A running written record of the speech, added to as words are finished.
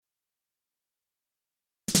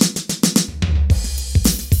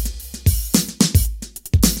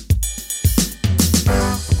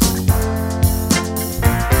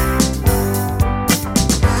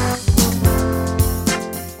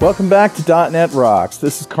Welcome back to .NET Rocks.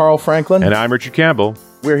 This is Carl Franklin. And I'm Richard Campbell.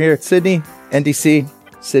 We're here at Sydney, NDC,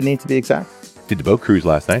 Sydney to be exact. Did the boat cruise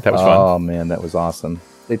last night. That was fun. Oh, man, that was awesome.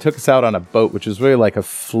 They took us out on a boat, which was really like a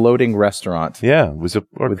floating restaurant. Yeah, it was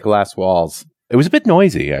with glass walls. It was a bit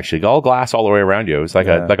noisy, actually. All glass all the way around you. It was like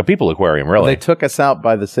a people aquarium, really. They took us out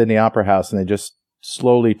by the Sydney Opera House, and they just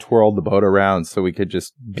slowly twirled the boat around so we could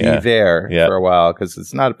just be there for a while, because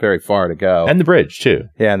it's not very far to go. And the bridge, too.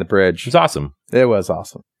 Yeah, and the bridge. It was awesome. It was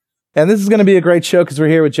awesome. And this is going to be a great show because we're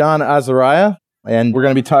here with John Azariah, and we're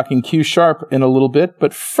going to be talking Q# in a little bit.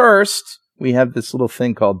 But first, we have this little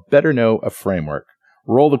thing called Better Know a Framework.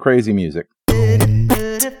 Roll the crazy music. All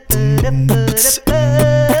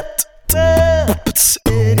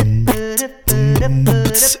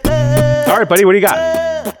right, buddy, what do you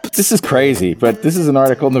got? This is crazy, but this is an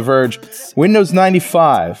article in The Verge. Windows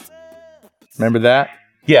 95. Remember that?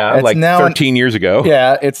 Yeah, it's like 13 years ago.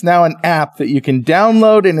 Yeah, it's now an app that you can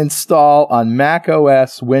download and install on Mac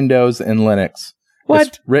OS, Windows, and Linux. What?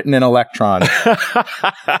 It's written in Electron.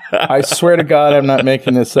 I swear to God, I'm not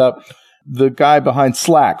making this up. The guy behind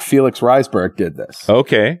Slack, Felix Reisberg, did this.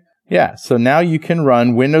 Okay. Yeah, so now you can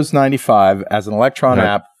run Windows 95 as an Electron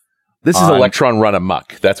app. This is Electron run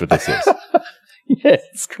amok. That's what this is. Yeah,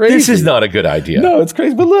 it's crazy. This is not a good idea. No, it's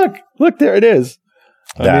crazy. But look, there it is.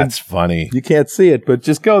 That's funny. You can't see it, but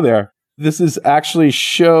just go there. This is actually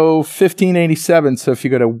show 1587. So if you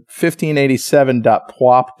go to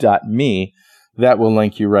 1587.pwop.me, that will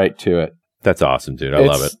link you right to it. That's awesome, dude. I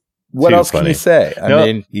love it. What else can you say? I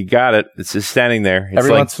mean, you got it. It's just standing there. It's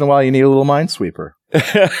every once in a while, you need a little Minesweeper.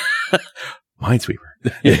 Minesweeper.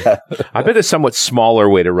 Yeah. I bet there's a somewhat smaller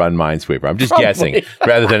way to run Minesweeper. I'm just guessing,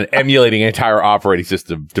 rather than emulating an entire operating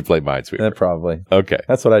system to play Minesweeper. Probably. Okay.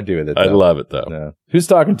 That's what I do with it, though. I love it, though. Yeah. Who's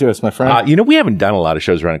talking to us, my friend? We haven't done a lot of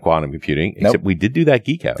shows around quantum computing, except we did do that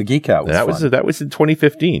Geek Out. The Geek Out was fun. That was in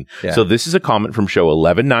 2015. Yeah. So this is a comment from show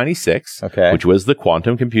 1196, which was the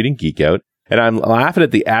Quantum Computing Geek Out. And I'm laughing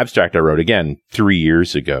at the abstract I wrote, again, 3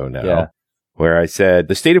 years ago now, where I said,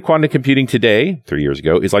 the state of quantum computing today, 3 years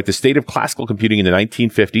ago, is like the state of classical computing in the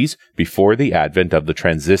 1950s before the advent of the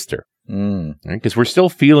transistor. Because we're still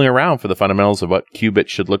feeling around for the fundamentals of what qubits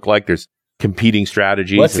should look like. There's competing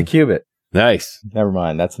strategies. What's a qubit? Nice. Never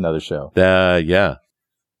mind. That's another show. Yeah.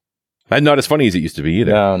 And not as funny as it used to be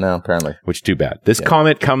either. No, apparently. Which is too bad. This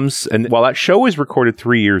comment comes, and while that show was recorded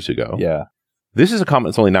 3 years ago, this is a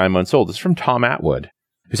comment that's only 9 months old. This is from Tom Atwood,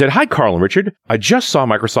 who said, "Hi, Carl and Richard. I just saw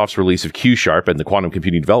Microsoft's release of Q# and the Quantum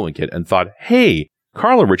Computing Development Kit and thought, hey,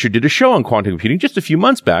 Carl and Richard did a show on quantum computing just a few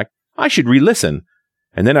months back. I should re-listen.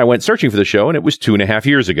 And then I went searching for the show, and it was 2.5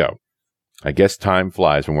 years ago. I guess time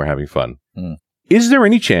flies when we're having fun. Is there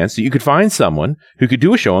any chance that you could find someone who could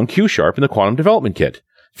do a show on Q# and the Quantum Development Kit?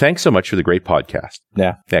 Thanks so much for the great podcast."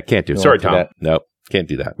 Yeah, can't do it. Sorry, Tom. No, can't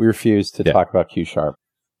do that. We refuse to talk about Q#.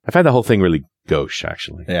 I find the whole thing really gauche,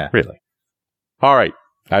 actually. Yeah. Really. All right.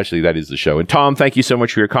 Actually, that is the show. And Tom, thank you so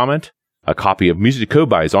much for your comment. A copy of Music to Code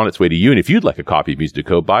By is on its way to you. And if you'd like a copy of Music to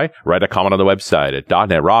Code By, write a comment on the website at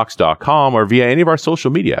 .netrocks.com or via any of our social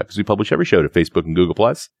media, because we publish every show to Facebook and Google+.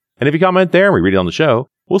 And if you comment there and we read it on the show,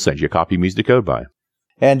 we'll send you a copy of Music to Code By.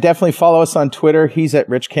 And definitely follow us on Twitter. He's at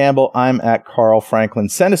Rich Campbell. I'm at Carl Franklin.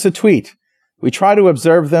 Send us a tweet. We try to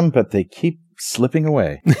observe them, but they keep slipping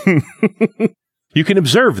away. You can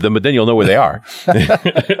observe them, but then you'll know where they are.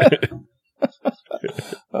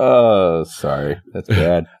 Oh, sorry. That's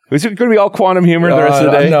bad. Is it going to be all quantum humor the rest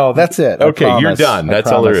of the day? No, that's it. Okay, you're done.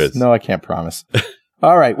 That's all there is. No, I can't promise.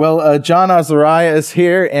 All right. Well, John Azariah is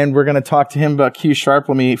here, and we're going to talk to him about Q#. Let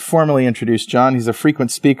me formally introduce John. He's a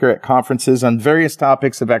frequent speaker at conferences on various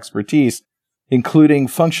topics of expertise, including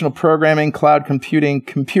functional programming, cloud computing,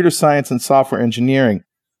 computer science, and software engineering.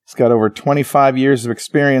 He's got over 25 years of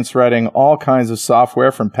experience writing all kinds of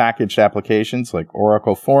software, from packaged applications like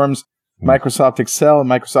Oracle Forms, Microsoft Excel, and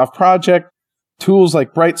Microsoft Project, tools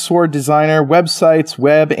like Bright Sword Designer, websites,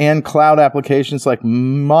 web, and cloud appliances like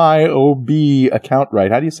MYOB Account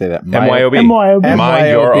Right. How do you say that? MYOB. Mind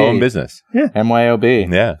your own business. Yeah.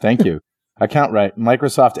 MYOB. Yeah. Thank you. Account Right.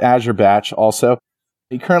 Microsoft Azure Batch also.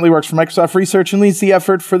 He currently works for Microsoft Research and leads the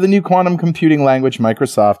effort for the new quantum computing language,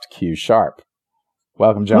 Microsoft Q#.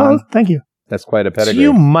 Welcome, John. Well, thank you. That's quite a pedigree. So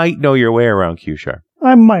you might know your way around Q#.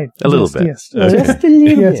 I might. A little bit. Yes. Okay. Just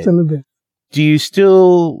a little bit. Do you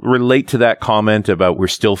still relate to that comment about we're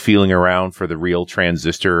still feeling around for the real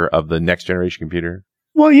transistor of the next generation computer?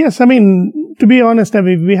 Well, yes. I mean, to be honest,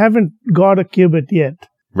 we haven't got a qubit yet.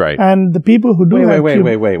 Right. And the people who do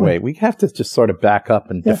Wait. We have to just sort of back up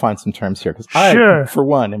and define some terms here. Because I, for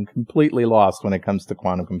one, am completely lost when it comes to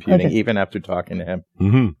quantum computing, even after talking to him.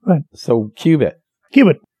 Mm-hmm. Right. So, qubit.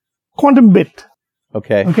 Quantum bit.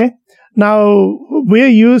 Okay. Okay. Now, we're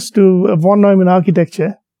used to a von Neumann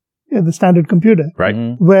architecture, the standard computer, Right.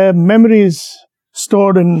 where memory is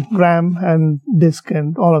stored in RAM and disk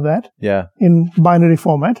and all of that in binary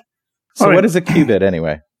format. So what is a qubit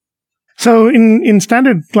anyway? So in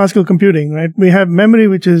standard classical computing, right, we have memory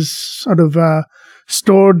which is sort of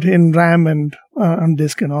stored in RAM and on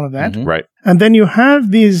disk and all of that. Right. And then you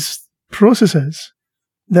have these processors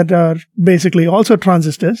that are basically also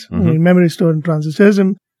transistors. Memory is stored in transistors.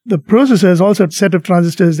 And the processor is also a set of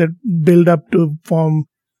transistors that build up to form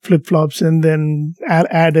flip-flops and then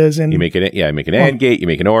adders. And you make an AND gate, you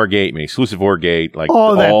make an OR gate, you make an exclusive OR gate, like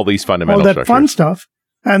all these fundamental all that fun stuff.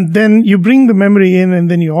 And then you bring the memory in and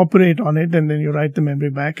then you operate on it and then you write the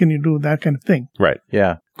memory back and you do that kind of thing. Right.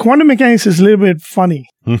 Yeah. Quantum mechanics is a little bit funny.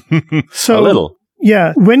 A little.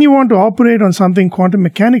 Yeah. When you want to operate on something quantum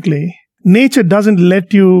mechanically, nature doesn't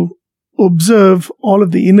let you observe all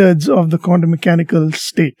of the innards of the quantum mechanical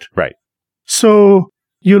state. Right. So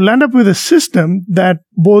you'll end up with a system that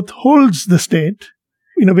both holds the state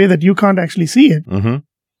in a way that you can't actually see it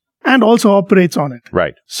and also operates on it.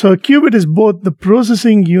 Right. So a qubit is both the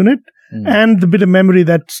processing unit and the bit of memory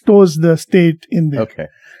that stores the state in there. Okay.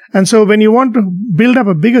 And so when you want to build up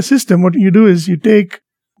a bigger system, what you do is you take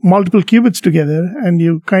multiple qubits together and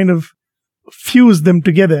you kind of fuse them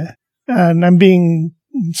together. And I'm being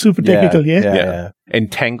super technical here. Yeah.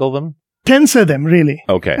 Entangle them? Tensor them, really.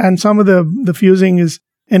 Okay. And some of the fusing is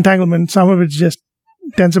entanglement. Some of it's just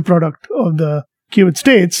tensor product of the qubit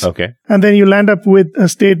states. Okay. And then you land up with a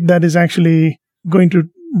state that is actually going to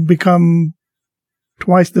become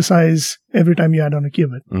twice the size every time you add on a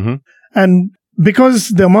qubit. And because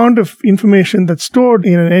the amount of information that's stored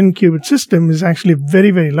in an n-qubit system is actually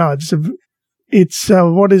very, very large, so it's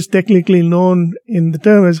what is technically known in the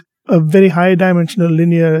term as a very high-dimensional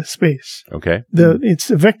linear space. Okay. It's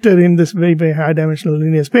a vector in this very, very high-dimensional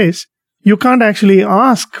linear space. You can't actually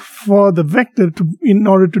ask for the vector in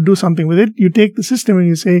order to do something with it. You take the system and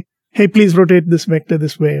you say, hey, please rotate this vector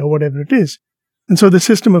this way or whatever it is. And so the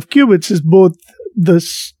system of qubits is both the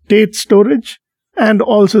state storage and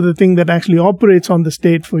also the thing that actually operates on the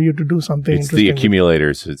state for you to do something interesting. It's the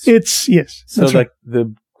accumulators. Yes. So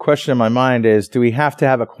the question in my mind is, do we have to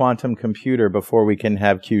have a quantum computer before we can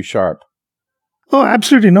have Q-sharp? Oh,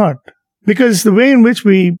 absolutely not. Because the way in which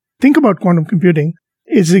we think about quantum computing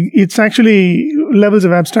is it's actually levels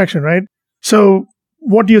of abstraction, right? So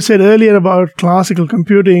what you said earlier about classical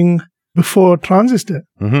computing before transistor,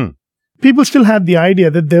 people still had the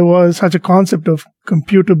idea that there was such a concept of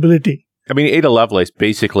computability. I mean, Ada Lovelace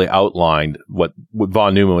basically outlined what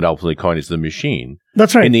von Neumann would ultimately coin as the machine.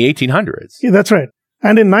 That's right. In the 1800s. Yeah, that's right.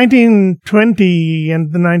 And in 1920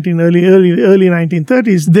 and the early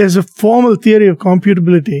 1930s, there's a formal theory of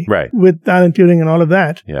computability with Alan Turing and all of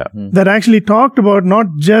that, that actually talked about not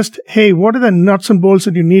just, hey, what are the nuts and bolts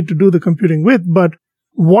that you need to do the computing with, but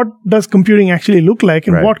what does computing actually look like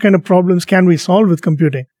and what kind of problems can we solve with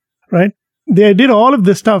computing, right? They did all of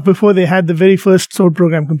this stuff before they had the very first sword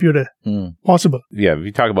program computer possible. Yeah, if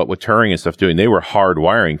you talk about what Turing and stuff doing, they were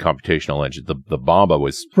hardwiring computational engines. The Bomba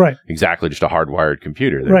was exactly just a hardwired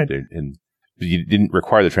computer. And you didn't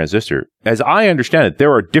require the transistor. As I understand it,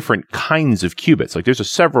 there are different kinds of qubits. Like there's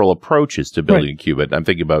several approaches to building a qubit. I'm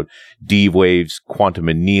thinking about D waves, quantum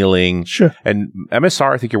annealing. Sure. And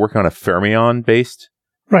MSR, I think you're working on a fermion-based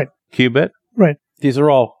qubit. Right. These are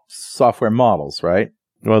all software models, right?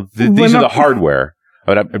 Well, these are the hardware,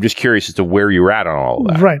 but I'm just curious as to where you're at on all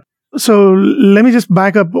of that. Right. So let me just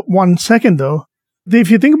back up 1 second, though.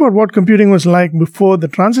 If you think about what computing was like before the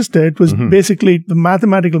transistor, it was basically the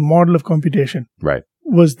mathematical model of computation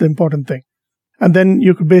was the important thing. And then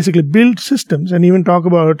you could basically build systems and even talk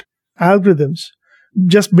about algorithms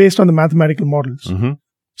just based on the mathematical models.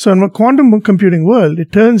 So in a quantum computing world,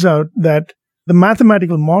 it turns out that the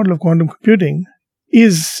mathematical model of quantum computing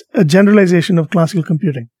is a generalization of classical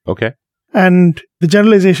computing. Okay. And the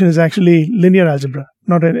generalization is actually linear algebra,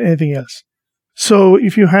 not anything else. So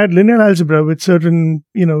if you had linear algebra with certain,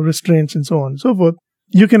 restraints and so on and so forth,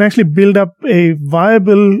 you can actually build up a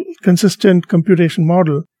viable, consistent computation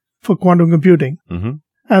model for quantum computing.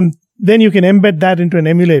 And then you can embed that into an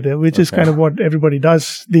emulator, which is kind of what everybody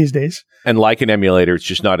does these days. And like an emulator, it's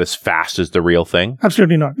just not as fast as the real thing?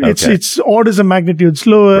 Absolutely not. Okay. It's orders of magnitude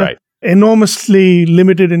slower. Right. Enormously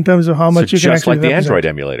limited in terms of how much you can actually just like the represent. Android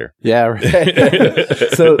emulator. Yeah,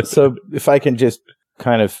 right. So if I can just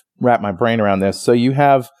kind of wrap my brain around this. So you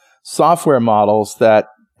have software models that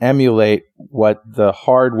emulate what the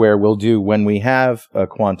hardware will do when we have a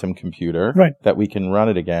quantum computer that we can run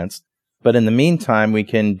it against. But in the meantime, we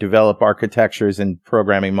can develop architectures and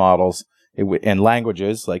programming models and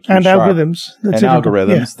languages like and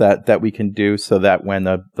algorithms. That we can do so that when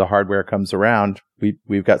the hardware comes around,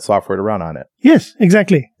 we've got software to run on it. Yes,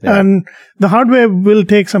 exactly. Yeah. And the hardware will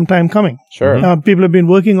take some time coming. Sure. People have been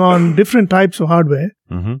working on different types of hardware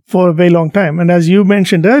for a very long time. And as you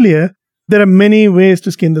mentioned earlier, there are many ways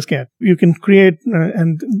to skin this cat. You can create,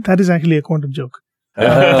 and that is actually a quantum joke.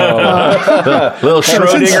 Little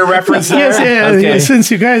Schrodinger reference there. Yes, okay. Since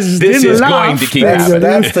you guys this didn't is laugh, going to keep happening.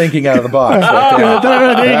 That's thinking out of the box. Right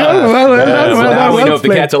there. There you go. Well now we know if the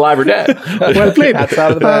cat's alive or dead. Well played. Cat's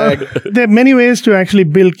out of the bag. There are many ways to actually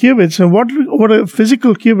build qubits. And what a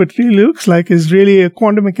physical qubit really looks like is really a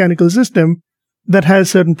quantum mechanical system that has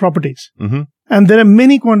certain properties. And there are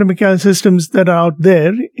many quantum mechanical systems that are out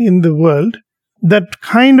there in the world that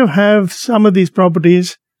kind of have some of these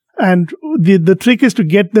properties. And the trick is to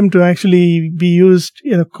get them to actually be used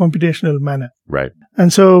in a computational manner. Right.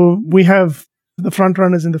 And so we have the front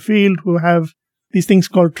runners in the field who have these things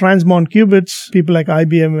called transmon qubits, people like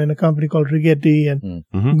IBM and a company called Rigetti, and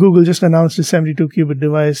Google just announced a 72-qubit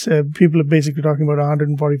device. People are basically talking about a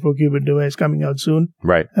 144-qubit device coming out soon.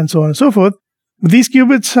 Right. And so on and so forth. But these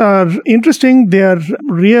qubits are interesting. They are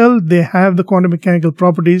real. They have the quantum mechanical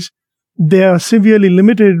properties. They are severely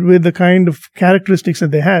limited with the kind of characteristics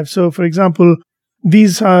that they have. So, for example,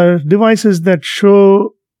 these are devices that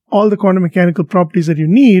show all the quantum mechanical properties that you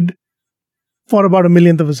need for about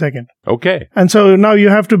 1/1,000,000th of a second. Okay. And so now you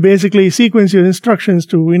have to basically sequence your instructions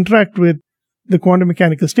to interact with the quantum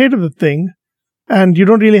mechanical state of the thing, and you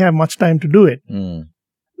don't really have much time to do it.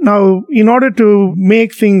 Now, in order to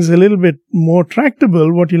make things a little bit more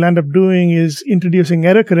tractable, what you'll end up doing is introducing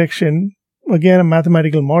error correction, again, a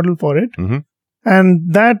mathematical model for it.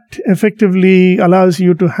 And that effectively allows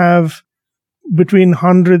you to have between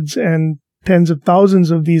hundreds and tens of thousands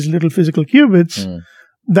of these little physical qubits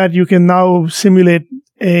that you can now simulate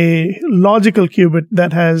a logical qubit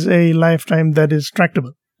that has a lifetime that is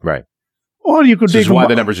tractable. Right. Or you could This is why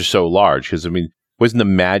the numbers are so large, because, I mean, wasn't the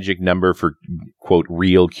magic number for, quote,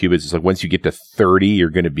 real qubits, it's like once you get to 30,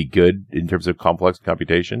 you're going to be good in terms of complex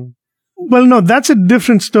computation? Well, no, that's a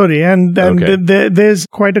different story. And there's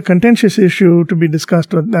quite a contentious issue to be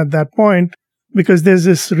discussed at that point, because there's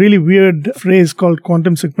this really weird phrase called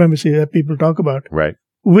quantum supremacy that people talk about. Right.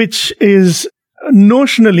 Which is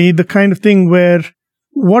notionally the kind of thing where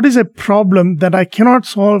what is a problem that I cannot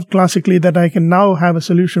solve classically that I can now have a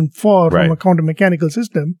solution for from a quantum mechanical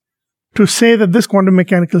system, to say that this quantum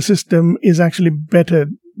mechanical system is actually better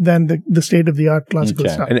than the state-of-the-art classical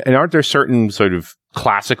stuff. And aren't there certain sort of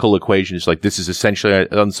classical equations, like this is essentially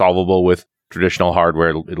unsolvable with traditional hardware,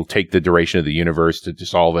 it'll take the duration of the universe to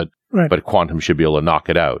solve it, but quantum should be able to knock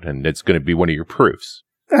it out, and it's going to be one of your proofs.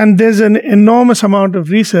 And there's an enormous amount of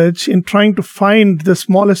research in trying to find the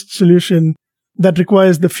smallest solution that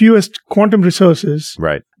requires the fewest quantum resources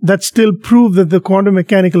that still prove that the quantum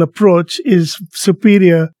mechanical approach is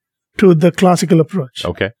superior to the classical approach.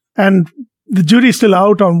 Okay. And the jury is still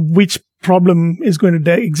out on which problem is going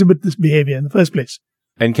to exhibit this behavior in the first place.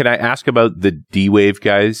 And can I ask about the D-Wave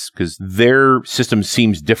guys? Because their system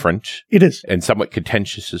seems different. It is. And somewhat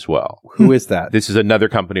contentious as well. Who is that? This is another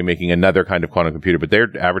company making another kind of quantum computer, but they're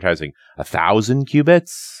advertising 1,000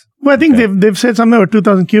 qubits? Well, I think they've said something about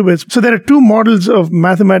 2,000 qubits. So there are two models of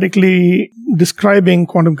mathematically describing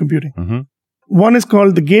quantum computing. One is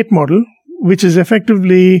called the gate model, which is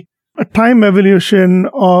effectively a time evolution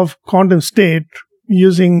of quantum state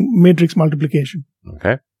using matrix multiplication.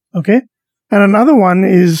 Okay. And another one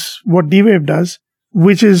is what D-Wave does,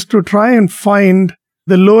 which is to try and find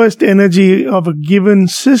the lowest energy of a given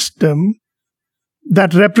system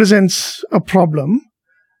that represents a problem.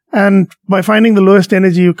 And by finding the lowest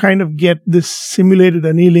energy, you kind of get this simulated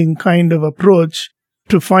annealing kind of approach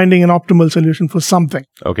to finding an optimal solution for something.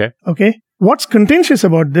 Okay. What's contentious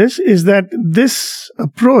about this is that this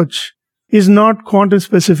approach is not quantum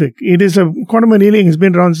specific. Quantum annealing has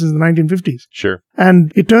been around since the 1950s. Sure.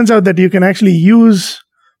 And it turns out that you can actually use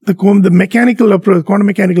the quantum mechanical approach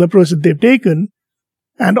that they've taken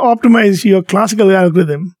and optimize your classical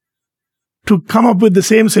algorithm to come up with the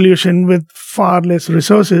same solution with far less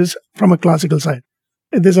resources from a classical side.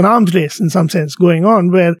 There's an arms race in some sense going on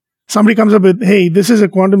where somebody comes up with, hey, this is a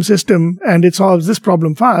quantum system and it solves this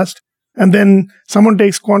problem fast. And then someone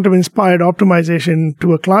takes quantum-inspired optimization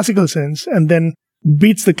to a classical sense and then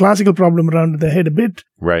beats the classical problem around the head a bit.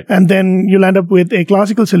 Right. And then you'll end up with a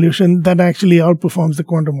classical solution that actually outperforms the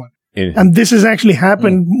quantum one. And this has actually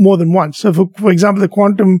happened more than once. So, for example, the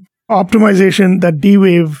quantum optimization that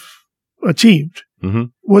D-Wave achieved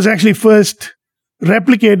was actually first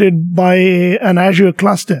replicated by an Azure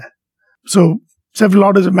cluster. So several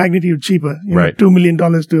orders of magnitude cheaper, $2 million to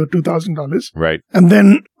 $2,000. Right. And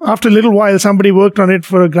then after a little while, somebody worked on it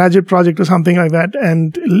for a graduate project or something like that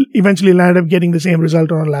and eventually landed up getting the same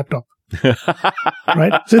result on a laptop.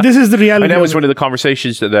 Right. So this is the reality. And that was one of the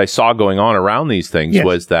conversations that I saw going on around these things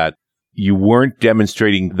was that you weren't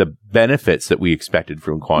demonstrating the benefits that we expected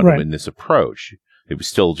from quantum in this approach. It was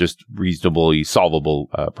still just reasonably solvable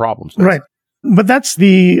problems. Right. But that's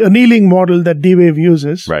the annealing model that D-Wave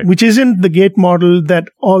uses, which isn't the gate model that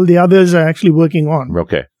all the others are actually working on.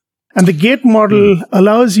 Okay. And the gate model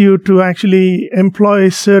allows you to actually employ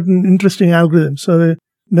certain interesting algorithms. So in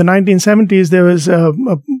the 1970s, there was a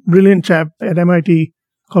brilliant chap at MIT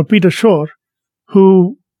called Peter Shor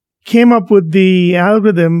who came up with the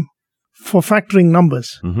algorithm for factoring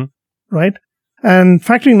numbers, right? And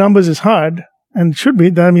factoring numbers is hard. And should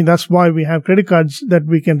be. I mean, that's why we have credit cards that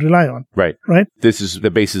we can rely on. Right. Right. This is the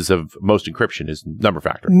basis of most encryption is number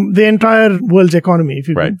factoring. The entire world's economy, if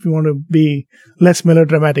you want to be less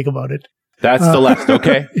melodramatic about it. That's the left.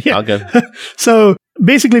 Okay. Yeah. Okay. So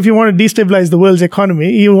basically, if you want to destabilize the world's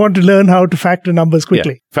economy, you want to learn how to factor numbers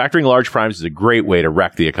quickly. Yeah. Factoring large primes is a great way to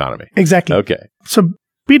wreck the economy. Exactly. Okay. So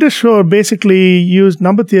Peter Shor basically used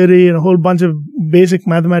number theory and a whole bunch of basic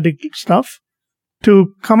mathematical stuff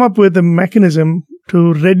to come up with a mechanism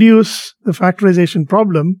to reduce the factorization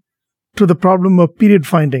problem to the problem of period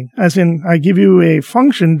finding. As in, I give you a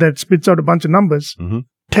function that spits out a bunch of numbers.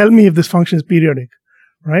 Tell me if this function is periodic,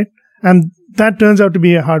 right? And that turns out to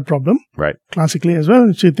be a hard problem, classically as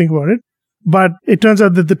well, if you think about it. But it turns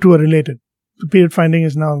out that the two are related. The period finding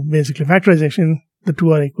is now basically factorization. The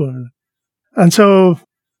two are equivalent. And so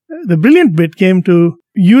the brilliant bit came to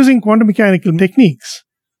using quantum mechanical techniques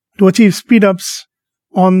to achieve speedups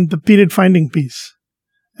on the period finding piece.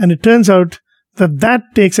 And it turns out that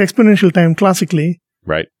takes exponential time classically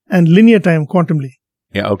and linear time quantumly.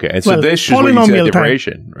 Yeah, okay. And so this is what you said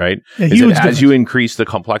iteration, right? As you increase the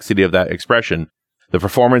complexity of that expression, the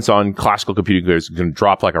performance on classical computing is going to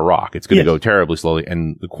drop like a rock. It's going to go terribly slowly,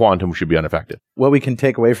 and the quantum should be unaffected. What we can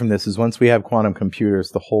take away from this is once we have quantum computers,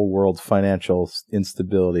 the whole world's financial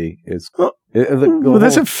instability is...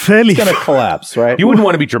 that's a fairly... It's going to collapse, right? You wouldn't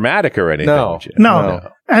want to be dramatic or anything, would you? No.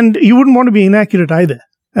 And you wouldn't want to be inaccurate either.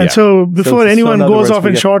 And so before anyone goes off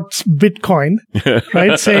and shorts Bitcoin,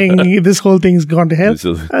 right, saying this whole thing's gone to hell,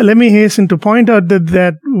 let me hasten to point out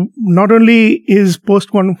that not only is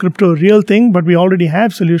post-quantum crypto a real thing, but we already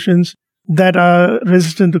have solutions that are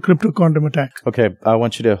resistant to crypto quantum attack. Okay, I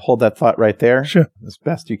want you to hold that thought right there. Sure. As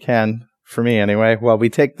best you can, for me anyway. Well, we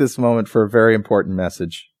take this moment for a very important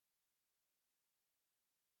message.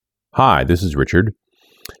 Hi, this is Richard.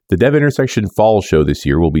 The Dev Intersection Fall Show this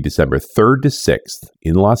year will be December 3rd to 6th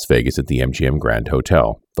in Las Vegas at the MGM Grand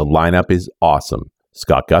Hotel. The lineup is awesome.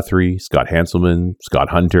 Scott Guthrie, Scott Hanselman, Scott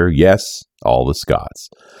Hunter, yes, all the Scotts.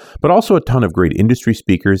 But also a ton of great industry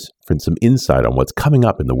speakers and some insight on what's coming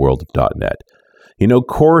up in the world of .NET. You know,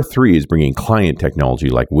 Core 3 is bringing client technology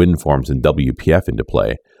like WinForms and WPF into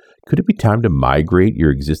play. Could it be time to migrate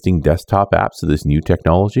your existing desktop apps to this new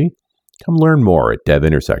technology? Come learn more at Dev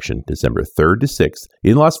Intersection, December 3rd to 6th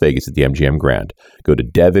in Las Vegas at the MGM Grand. Go to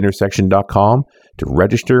devintersection.com to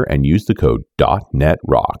register and use the code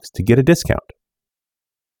 .NETROCKS to get a discount.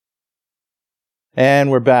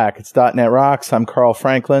 And we're back. It's .NET Rocks. I'm Carl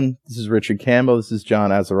Franklin. This is Richard Campbell. This is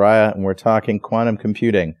John Azariah, and we're talking quantum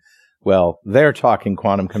computing. Well, they're talking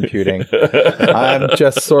quantum computing. I'm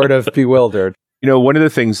just sort of bewildered. You know, one of the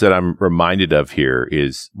things that I'm reminded of here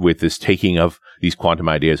is with this taking of these quantum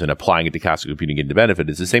ideas and applying it to classical computing into benefit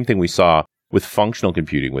is the same thing we saw with functional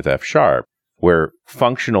computing with F#, where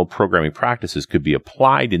functional programming practices could be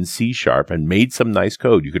applied in C# and made some nice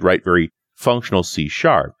code. You could write very functional C#,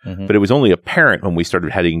 but it was only apparent when we started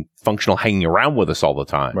having functional hanging around with us all the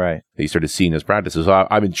time. Right. They started seeing as practices. So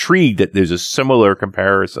I'm intrigued that there's a similar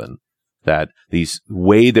comparison that these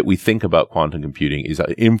way that we think about quantum computing is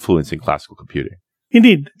influencing classical computing.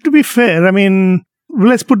 Indeed. To be fair, I mean,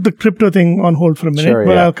 let's put the crypto thing on hold for a minute,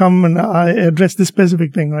 but I'll come and address this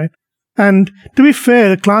specific thing, right? And to be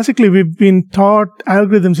fair, classically, we've been taught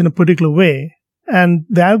algorithms in a particular way, and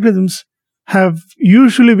the algorithms have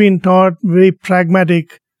usually been taught very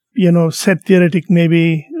pragmatic, set theoretic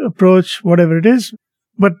maybe approach, whatever it is.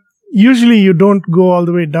 But usually you don't go all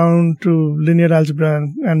the way down to linear algebra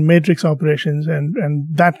and matrix operations and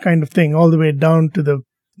that kind of thing, all the way down to the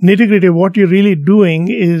nitty-gritty. What you're really doing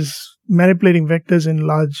is manipulating vectors in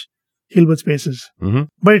large Hilbert spaces.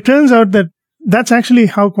 But it turns out that that's actually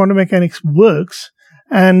how quantum mechanics works.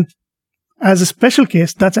 And as a special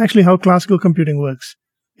case, that's actually how classical computing works.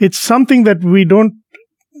 It's something that we don't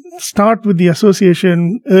start with the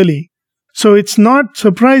association early. So it's not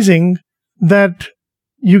surprising that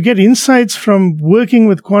you get insights from working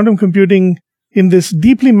with quantum computing in this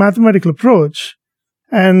deeply mathematical approach,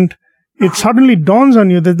 and it suddenly dawns on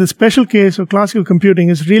you that the special case of classical computing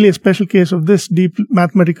is really a special case of this deep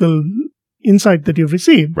mathematical insight that you've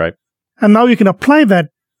received. Right. And now you can apply that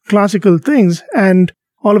classical things, and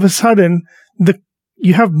all of a sudden,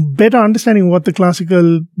 you have better understanding what the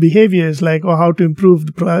classical behavior is like, or how to improve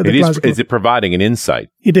the classical. Is it providing an insight?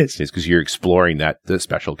 It is. It's because you're exploring the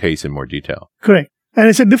special case in more detail. Correct. And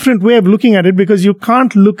it's a different way of looking at it, because you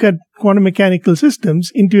can't look at quantum mechanical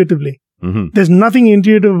systems intuitively. Mm-hmm. There's nothing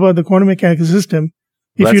intuitive about the quantum mechanical system.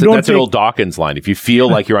 That's an old Dawkins line. If you feel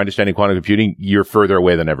like you're understanding quantum computing, you're further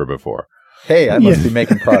away than ever before. Hey, I must be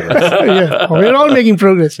making progress. Yeah, we're all making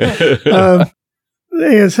progress.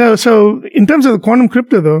 So in terms of the quantum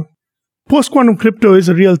crypto, though, post-quantum crypto is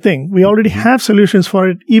a real thing. We already have solutions for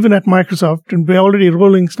it, even at Microsoft, and we're already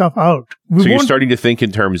rolling stuff out. So you're starting to think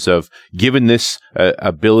in terms of, given this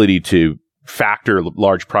ability to factor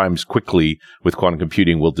large primes quickly with quantum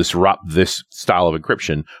computing will disrupt this style of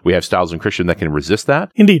encryption. We have styles of encryption that can resist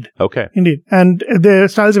that? Indeed. Okay. Indeed. And there are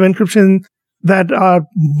styles of encryption that are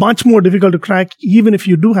much more difficult to crack, even if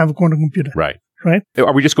you do have a quantum computer. Right. Right?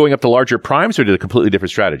 Are we just going up to larger primes, or is it a completely different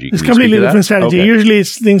strategy? It's a completely different strategy. Okay. Usually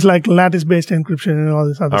it's things like lattice-based encryption and all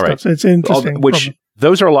this other stuff. So it's interesting.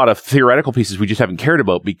 Those are a lot of theoretical pieces we just haven't cared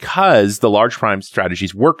about because the large prime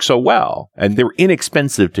strategies work so well and they're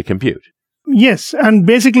inexpensive to compute. Yes. And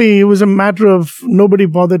basically it was a matter of nobody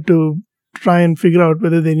bothered to try and figure out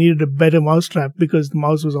whether they needed a better mousetrap because the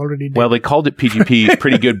mouse was already dead. Well, they called it PGP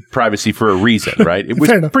pretty good privacy for a reason, right? It was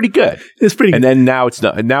pretty good. It's pretty good. And then now it's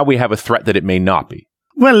not. Now we have a threat that it may not be.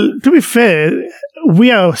 Well, to be fair, we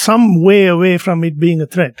are some way away from it being a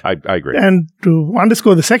threat. I agree. And to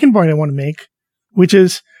underscore the second point I want to make, which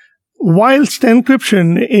is, whilst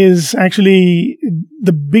encryption is actually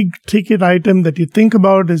the big ticket item that you think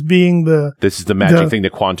about as being this is the magic thing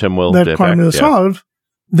that quantum will solve,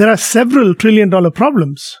 there are several trillion-dollar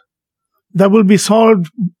problems that will be solved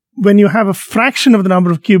when you have a fraction of the number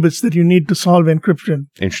of qubits that you need to solve encryption.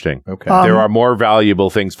 Interesting. Okay. There are more valuable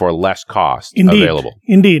things for less cost available.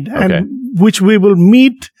 Indeed. Okay. And which we will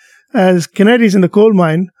meet as canaries in the coal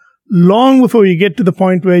mine long before you get to the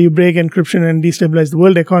point where you break encryption and destabilize the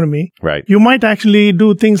world economy. Right. You might actually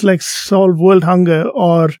do things like solve world hunger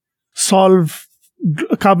or solve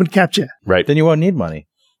carbon capture. Right. Then you won't need money.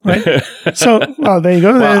 Right. So, there you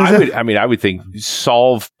go. Well, I would think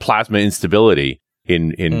solve plasma instability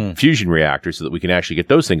in fusion reactors so that we can actually get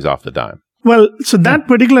those things off the dime. Well, so that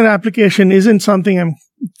particular application isn't something I'm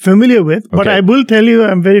familiar with, but I will tell you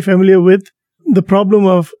I'm very familiar with the problem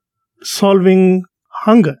of solving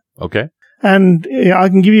hunger. Okay. And I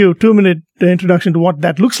can give you a 2-minute introduction to what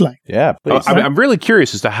that looks like. Yeah, please. I'm really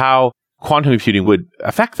curious as to how quantum computing would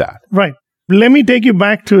affect that. Right. Let me take you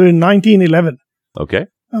back to 1911. Okay.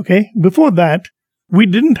 Before that, we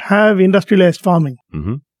didn't have industrialized farming.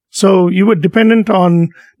 Mm-hmm. So you were dependent on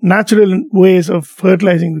natural ways of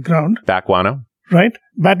fertilizing the ground. Bat guano. Right.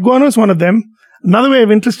 Bat guano is one of them. Another way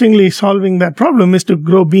of interestingly solving that problem is to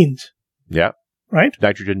grow beans. Yeah. Right?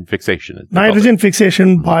 Nitrogen fixation. Nitrogen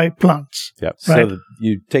fixation by plants. Yep. Right? So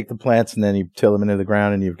you take the plants and then you till them into the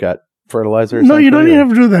ground and you've got fertilizer? No, you don't even have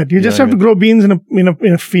to do that. You just have to grow beans in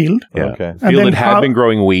a field. Yeah. Okay. Field that had been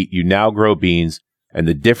growing wheat, you now grow beans. And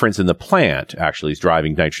the difference in the plant actually is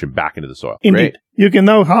driving nitrogen back into the soil. Indeed. Great. You can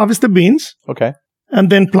now harvest the beans. Okay. And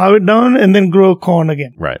then plow it down and then grow corn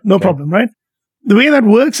again. Right. No problem, right? The way that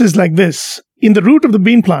works is like this. In the root of the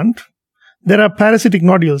bean plant, there are parasitic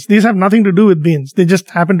nodules. These have nothing to do with beans. They just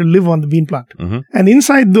happen to live on the bean plant. Mm-hmm. And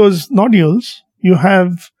inside those nodules, you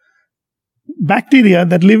have bacteria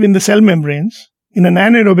that live in the cell membranes in an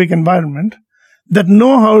anaerobic environment that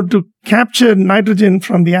know how to capture nitrogen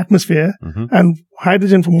from the atmosphere and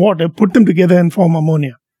hydrogen from water, put them together and form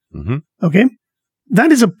ammonia. Mm-hmm. Okay?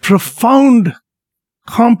 That is a profound,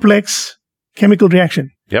 complex chemical reaction.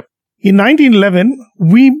 Yep. In 1911,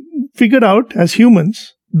 we figured out as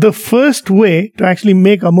humans the first way to actually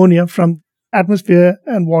make ammonia from atmosphere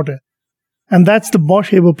and water. And that's the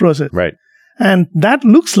Bosch-Haber process. Right. And that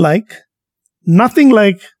looks like nothing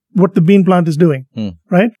like what the bean plant is doing.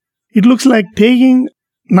 Right? It looks like taking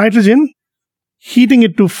nitrogen, heating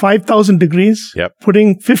it to 5,000 degrees,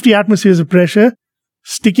 putting 50 atmospheres of pressure,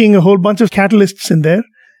 sticking a whole bunch of catalysts in there,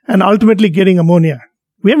 and ultimately getting ammonia.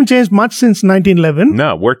 We haven't changed much since 1911.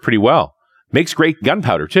 No, it worked pretty well. Makes great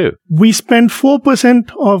gunpowder, too. We spend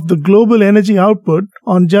 4% of the global energy output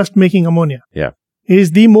on just making ammonia. Yeah. It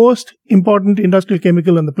is the most important industrial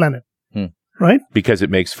chemical on the planet. Right? Because it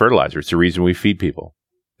makes fertilizer. It's the reason we feed people.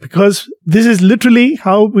 Because this is literally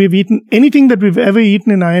how we've eaten anything that we've ever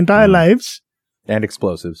eaten in our entire lives. And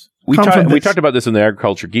explosives. We talked about this in the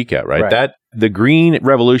Agriculture Geek Out, right? That the green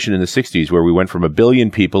revolution in the 60s, where we went from 1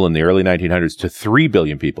 billion people in the early 1900s to 3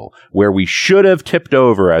 billion people, where we should have tipped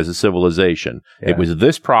over as a civilization. Yeah. It was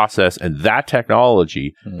this process and that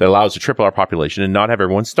technology that allows us to triple our population and not have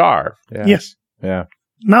everyone starve. Yeah. Yes. Yeah.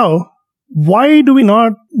 Now, why do we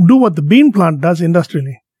not do what the bean plant does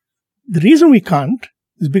industrially? The reason we can't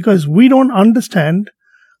is because we don't understand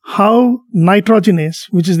how nitrogenase,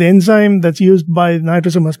 which is the enzyme that's used by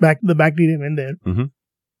Nitrosomus the bacterium in there,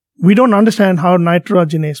 we don't understand how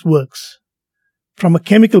nitrogenase works from a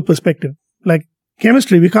chemical perspective. Like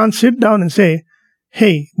chemistry, we can't sit down and say,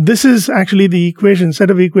 hey, this is actually the set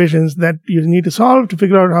of equations that you need to solve to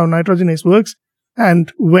figure out how nitrogenase works.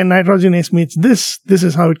 And when nitrogenase meets this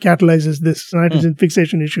is how it catalyzes this nitrogen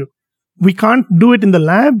fixation issue. We can't do it in the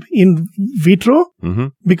lab in vitro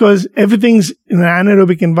because everything's in an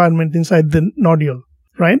anaerobic environment inside the nodule,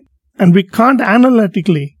 right? And we can't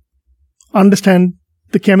analytically understand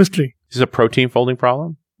the chemistry. Is this a protein folding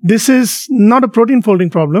problem? This is not a protein folding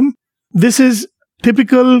problem. This is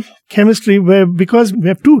typical chemistry where, because we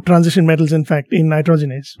have 2 transition metals, in fact, in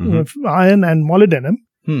nitrogenase, we have iron and molybdenum.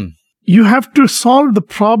 You have to solve the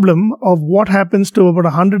problem of what happens to about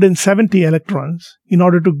 170 electrons in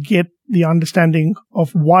order to get the understanding of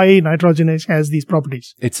why nitrogenase has these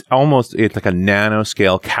properties. It's like a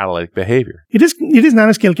nanoscale catalytic behavior. It is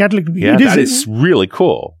nanoscale catalytic behavior. Yeah, that is really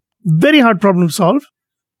cool. Very hard problem to solve.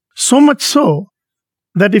 So much so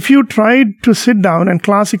that if you tried to sit down and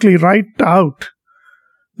classically write out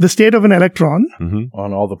the state of an electron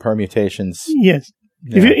on all the permutations. Yes.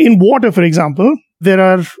 Yeah. If in water, for example, there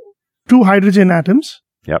are 2 hydrogen atoms.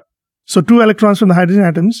 Yep. So 2 electrons from the hydrogen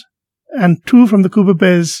atoms and 2 from the Cooper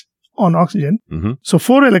pairs on oxygen. So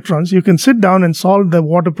 4 electrons. You can sit down and solve the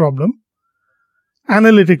water problem.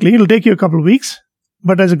 Analytically, it'll take you a couple of weeks.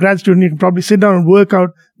 But as a grad student, you can probably sit down and work out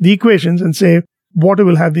the equations and say, water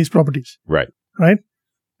will have these properties. Right. Right?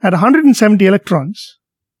 At 170 electrons,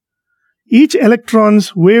 each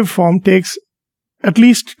electron's waveform takes at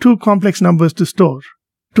least 2 complex numbers to store.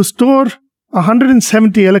 To store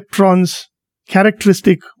 170 electrons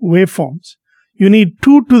characteristic waveforms, you need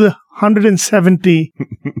 2 to the 170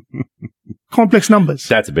 complex numbers.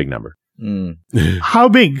 That's a big number. How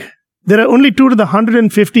big? There are only 2 to the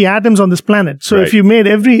 150 atoms on this planet. So if you made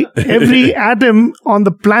every atom on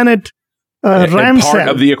the planet RAM part cell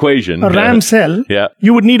of the equation, RAM cell,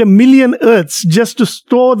 you would need 1 million Earths just to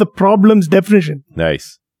store the problem's definition.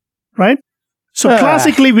 Nice. Right? So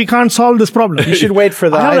classically, we can't solve this problem. You should wait for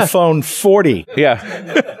the iPhone 40. Yeah.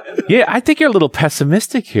 Yeah, I think you're a little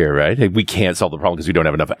pessimistic here, right? Like, we can't solve the problem because we don't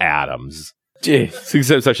have enough atoms. Jeez.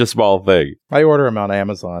 It's such a small thing. I order them on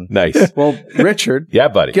Amazon. Nice. Well, Richard. Yeah,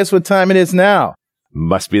 buddy. Guess what time it is now?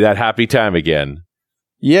 Must be that happy time again.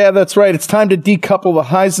 Yeah, that's right. It's time to decouple the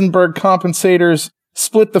Heisenberg compensators,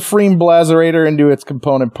 split the Freem blazerator into its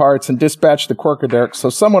component parts, and dispatch the Quirkadirk so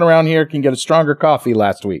someone around here can get a stronger coffee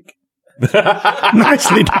last week.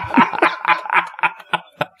 Nicely done.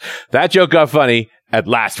 That joke got funny at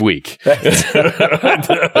last week. That's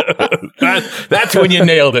when you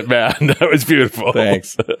nailed it, man. That was beautiful.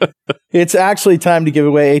 Thanks. It's actually time to give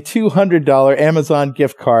away a $200 Amazon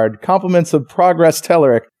gift card, compliments of Progress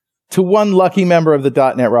Telerik, to one lucky member of the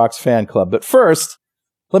 .NET Rocks fan club. But first,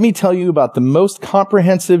 let me tell you about the most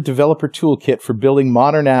comprehensive developer toolkit for building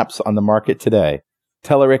modern apps on the market today,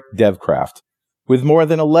 Telerik DevCraft. With more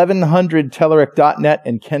than 1,100 Telerik.NET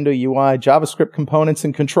and Kendo UI JavaScript components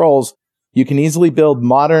and controls, you can easily build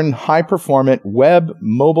modern, high-performant web,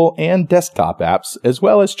 mobile, and desktop apps, as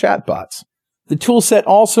well as chatbots. The toolset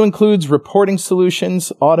also includes reporting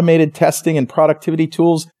solutions, automated testing and productivity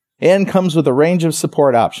tools, and comes with a range of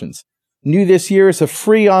support options. New this year is a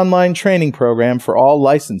free online training program for all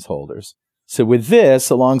license holders. So with this,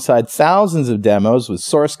 alongside thousands of demos with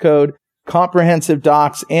source code, comprehensive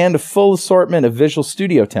docs, and a full assortment of Visual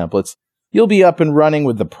Studio templates, you'll be up and running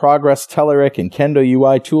with the Progress Telerik and Kendo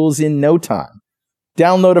UI tools in no time.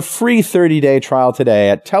 Download a free 30-day trial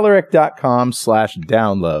today at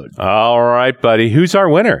telerik.com/download. All right, buddy. Who's our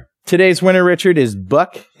winner? Today's winner, Richard, is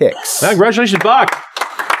Buck Hicks. Congratulations, Buck.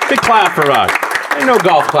 Big clap for Buck. Ain't no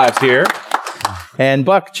golf claps here. And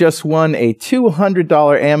Buck just won a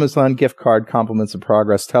 $200 Amazon gift card, compliments of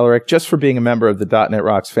Progress Telerik, just for being a member of the .NET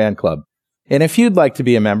Rocks fan club. And if you'd like to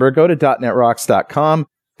be a member, go to .NETRocks.com,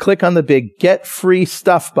 click on the big Get Free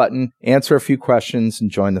Stuff button, answer a few questions,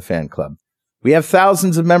 and join the fan club. We have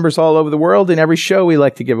thousands of members all over the world, and every show we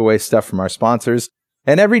like to give away stuff from our sponsors.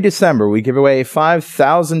 And every December, we give away a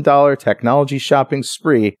 $5,000 technology shopping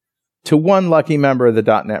spree to one lucky member of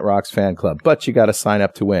the .NET Rocks fan club, but you got to sign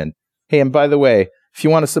up to win. Hey, and by the way, if you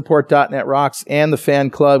want to support .NET Rocks and the fan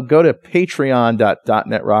club, go to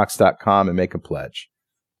patreon.netrocks.com and make a pledge.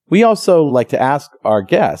 We also like to ask our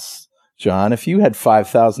guests, John, if you had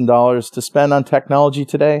 $5,000 to spend on technology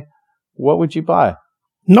today, what would you buy?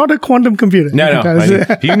 Not a quantum computer. No.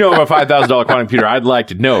 If you know of a $5,000 quantum computer, I'd like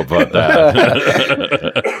to know about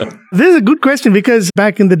that. This is a good question because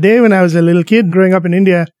back in the day when I was a little kid growing up in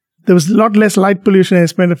India, there was a lot less light pollution. I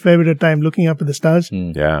spent a fair bit of time looking up at the stars.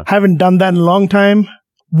 Yeah. Haven't done that in a long time.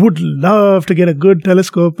 Would love to get a good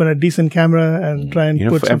telescope and a decent camera and try and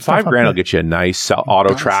put some stuff $5,000 will get you a nice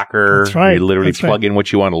auto tracker. That's right. You literally plug in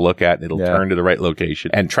what you want to look at and it'll turn to the right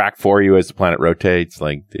location and track for you as the planet rotates.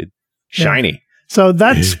 Like, shiny. Yeah. So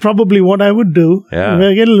that's probably what I would do. Yeah.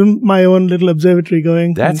 I get my own little observatory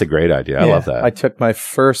going. That's a great idea. I love that. I took my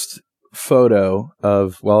first photo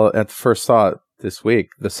of, at the first saw it this week,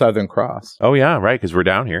 the Southern Cross. Oh, yeah, right, because we're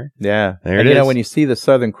down here. Yeah. There it is. You know, when you see the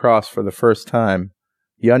Southern Cross for the first time,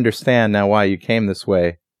 you understand now why you came this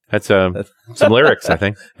way. That's some lyrics, I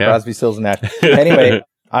think. Yeah. Crosby, Stills, and Nash. Anyway,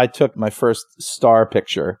 I took my first star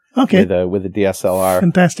picture with a DSLR.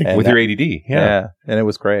 Fantastic. With your ADD. Yeah, and it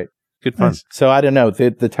was great. Good fun. Nice. So I don't know,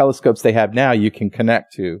 the telescopes they have now, you can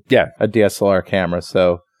connect to a DSLR camera.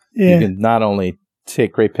 So you can not only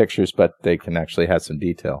take great pictures, but they can actually have some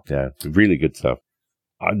detail. Yeah, really good stuff.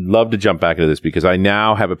 I'd love to jump back into this because I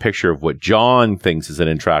now have a picture of what John thinks is an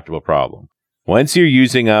intractable problem. Once you're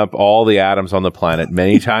using up all the atoms on the planet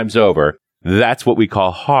many times over, that's what we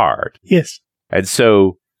call hard. Yes. And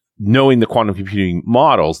so knowing the quantum computing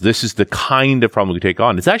models, this is the kind of problem we take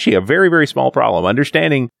on. It's actually a very, very small problem.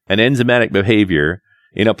 Understanding an enzymatic behavior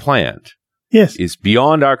in a plant is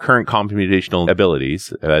beyond our current computational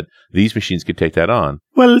abilities. These machines could take that on.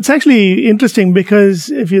 Well, it's actually interesting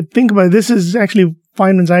because if you think about it, this is actually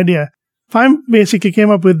Feynman's idea. Feynman basically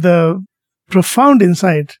came up with the profound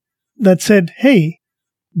insight that said, hey,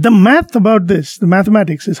 the math about this, the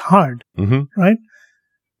mathematics is hard, right?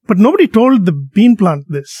 But nobody told the bean plant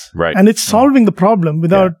this. Right. And it's solving the problem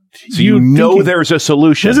without So you know thinking, there's a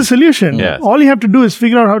solution. There's a solution. Yes. All you have to do is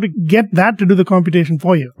figure out how to get that to do the computation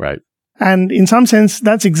for you. Right. And in some sense,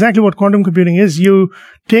 that's exactly what quantum computing is. You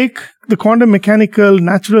take the quantum mechanical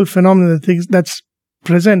natural phenomenon that's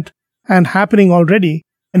present and happening already,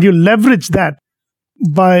 and you leverage that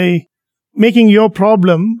by making your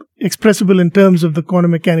problem expressible in terms of the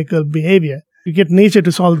quantum mechanical behavior. You get nature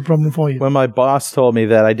to solve the problem for you. When my boss told me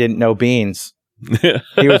that I didn't know beans,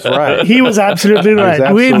 he was right. He was absolutely right.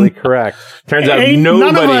 He was absolutely correct. Turns out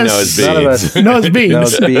nobody knows beans. None of us knows beans.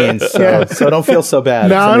 knows beans. So don't feel so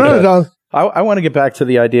bad. No. I want to get back to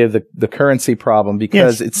the idea of the currency problem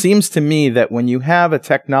because it seems to me that when you have a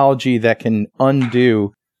technology that can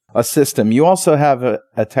undo a system, you also have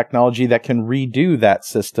a technology that can redo that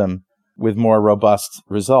system with more robust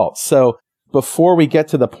results. So before we get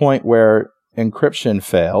to the point where encryption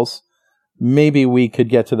fails, maybe we could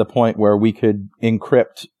get to the point where we could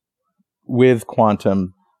encrypt with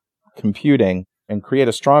quantum computing and create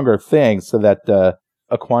a stronger thing so that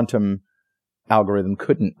a quantum algorithm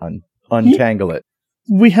couldn't untangle it.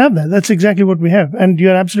 We have that. That's exactly what we have. And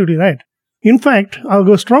you're absolutely right. In fact, I'll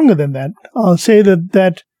go stronger than that. I'll say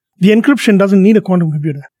that the encryption doesn't need a quantum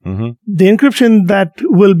computer. The encryption that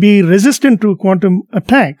will be resistant to a quantum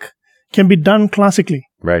attack can be done classically.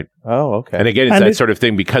 Right. Oh, okay. And again, it's that sort of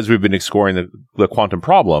thing, because we've been exploring the quantum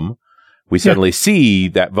problem, we suddenly see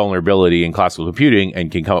that vulnerability in classical computing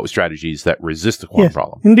and can come up with strategies that resist the quantum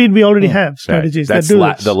problem. Indeed, we already have strategies that do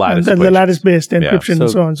this. The lattice the lattice-based encryption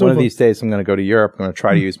and so on and so forth. One of these days, I'm going to go to Europe. I'm going to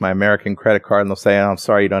try to use my American credit card, and they'll say, I'm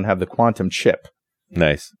sorry, you don't have the quantum chip.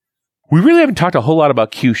 Nice. We really haven't talked a whole lot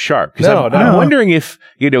about Q sharp. No. I'm wondering if,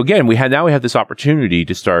 again, we have this opportunity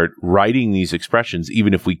to start writing these expressions,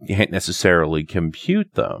 even if we can't necessarily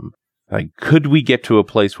compute them. Like, could we get to a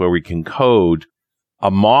place where we can code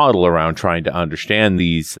a model around trying to understand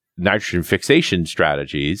these nitrogen fixation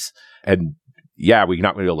strategies? And we're not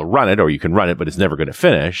going to be able to run it, or you can run it, but it's never going to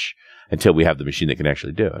finish until we have the machine that can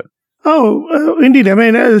actually do it. Oh, indeed. I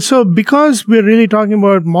mean, so because we're really talking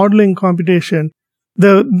about modeling computation,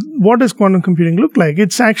 what does quantum computing look like?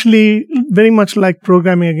 It's actually very much like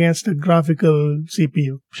programming against a graphical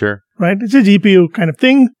CPU. Sure. Right? It's a GPU kind of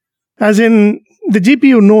thing. As in, the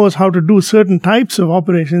GPU knows how to do certain types of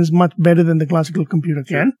operations much better than the classical computer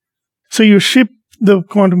can. So you ship the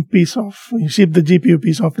quantum piece off. You ship the GPU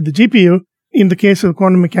piece off to the GPU. In the case of the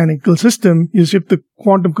quantum mechanical system, you ship the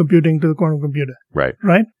quantum computing to the quantum computer. Right.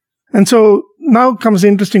 Right? And so now comes the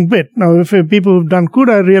interesting bit. Now, if people who've done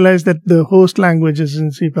CUDA realize that the host language is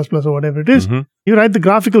in C++ or whatever it is, you write the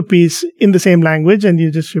graphical piece in the same language and you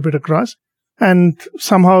just ship it across. And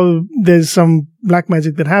somehow there's some black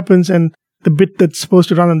magic that happens, and the bit that's supposed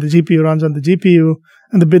to run on the GPU runs on the GPU,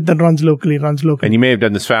 and the bit that runs locally runs locally. And you may have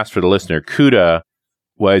done this fast for the listener. CUDA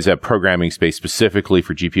was a programming space specifically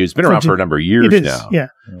for GPUs. It's been around for a number of years now. Yeah.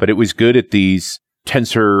 But it was good at these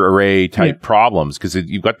tensor array type problems because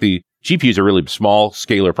you've got the GPUs are really small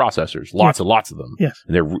scalar processors, lots and lots of them. Yes.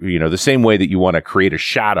 And they're, the same way that you want to create a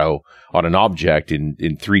shadow on an object in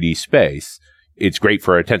 3D space. It's great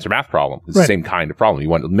for a tensor math problem. It's the same kind of problem. You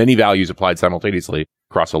want many values applied simultaneously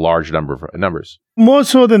across a large number of numbers. More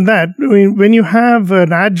so than that, I mean, when you have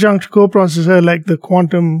an adjunct coprocessor like the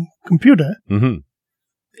quantum computer,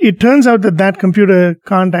 it turns out that computer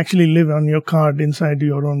can't actually live on your card inside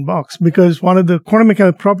your own box, because one of the quantum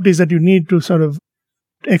mechanical properties that you need to sort of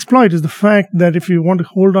exploit is the fact that if you want to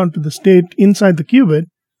hold on to the state inside the qubit,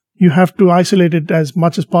 you have to isolate it as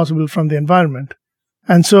much as possible from the environment.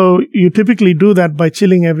 And so you typically do that by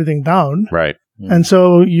chilling everything down. Right. And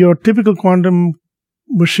so your typical quantum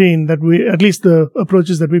machine at least the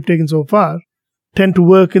approaches that we've taken so far, tend to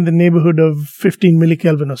work in the neighborhood of 15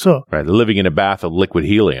 millikelvin or so. Right. They're living in a bath of liquid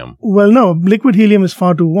helium. Well, no, liquid helium is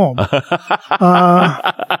far too warm.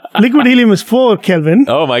 Liquid helium is 4 Kelvin.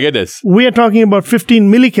 Oh, my goodness. We are talking about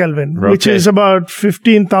 15 millikelvin, which is about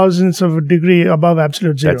 15 thousandths of a degree above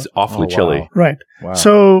absolute zero. That's awfully chilly. Right. Wow.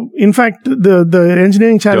 So, in fact, the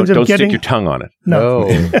engineering challenge don't stick your tongue on it. No.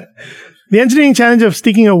 The engineering challenge of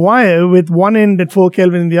sticking a wire with one end at 4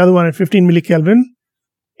 Kelvin and the other one at 15 millikelvin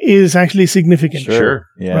is actually significant. Sure.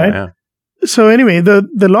 Yeah. Right? Yeah. So anyway,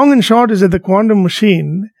 the long and short is that the quantum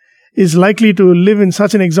machine is likely to live in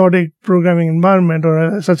such an exotic programming environment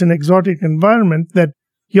or such an exotic environment that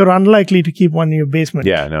you're unlikely to keep one in your basement.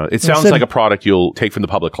 Yeah, no. It sounds like a product you'll take from the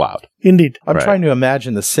public cloud. Indeed. I'm trying to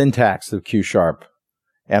imagine the syntax of Q#,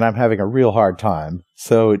 and I'm having a real hard time.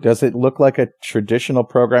 So does it look like a traditional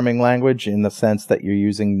programming language in the sense that you're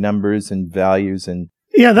using numbers and values and...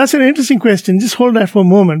 Yeah, that's an interesting question. Just hold that for a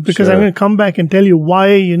moment, because I'm going to come back and tell you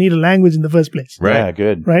why you need a language in the first place. Right. Yeah,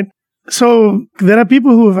 good. Right? So there are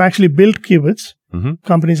people who have actually built qubits,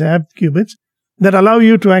 companies that have qubits, that allow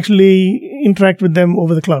you to actually interact with them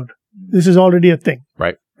over the cloud. This is already a thing.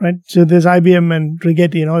 Right. Right? So there's IBM and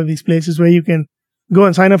Rigetti and all of these places where you can go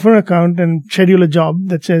and sign up for an account and schedule a job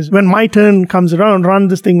that says, when my turn comes around, run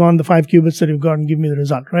this thing on the 5 qubits that you've got and give me the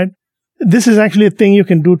result, right? This is actually a thing you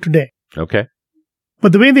can do today. Okay.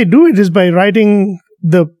 But the way they do it is by writing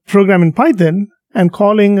the program in Python and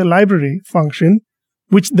calling a library function,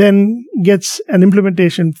 which then gets an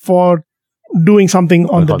implementation for doing something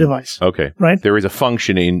on the device. Okay. Right? There is a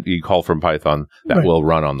function you call from Python that will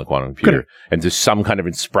run on the quantum computer. Correct. And there's some kind of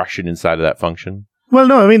expression inside of that function? Well,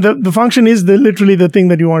 no. I mean, the function is literally the thing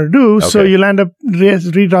that you want to do. Okay. So you'll end up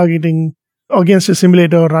retargeting against a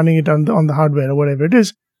simulator or running it on the hardware or whatever it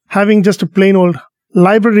is. Having just a plain old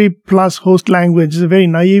library plus host language is a very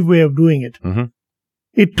naive way of doing it.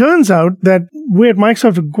 It turns out that we at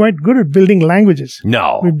Microsoft are quite good at building languages.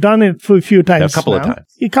 No. We've done it for a few times. A couple of times.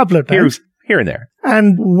 A couple of times. Here and there.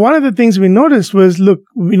 And one of the things we noticed was, look,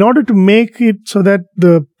 in order to make it so that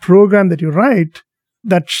the program that you write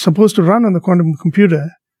that's supposed to run on the quantum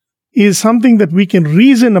computer is something that we can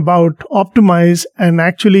reason about, optimize, and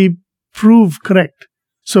actually prove correct.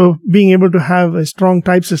 So being able to have a strong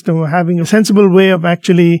type system or having a sensible way of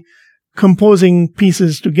actually composing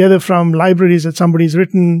pieces together from libraries that somebody's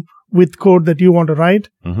written with code that you want to write,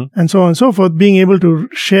 and so on and so forth, being able to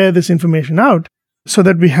share this information out so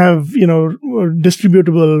that we have,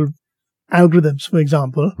 distributable algorithms, for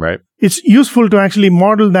example. Right. It's useful to actually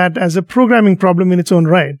model that as a programming problem in its own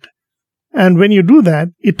right. And when you do that,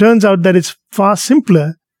 it turns out that it's far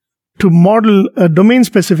simpler to model a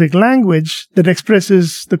domain-specific language that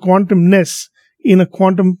expresses the quantumness in a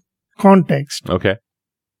quantum context. Okay.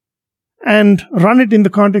 And run it in the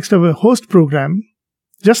context of a host program,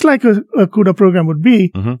 just like a CUDA program would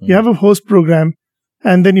be. You have a host program,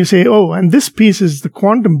 and then you say, oh, and this piece is the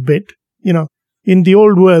quantum bit. In the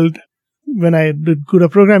old world, when I did CUDA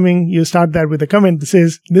programming, you start that with a comment that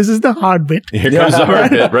says, this is the hard bit. Here comes the hard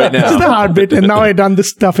bit right now. This is the hard bit, and now I've done this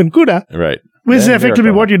stuff in CUDA. Right. Which is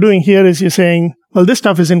effectively what you're doing here is you're saying, well, this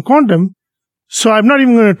stuff is in quantum, so I'm not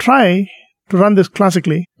even going to try to run this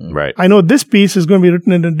classically. Right. I know this piece is going to be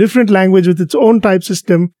written in a different language with its own type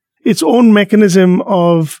system, its own mechanism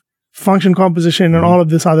of function composition and all of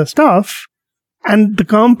this other stuff. And the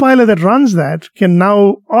compiler that runs that can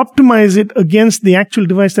now optimize it against the actual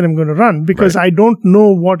device that I'm going to run, because I don't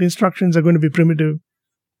know what instructions are going to be primitive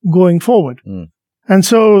going forward. And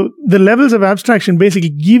so the levels of abstraction basically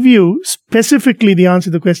give you specifically the answer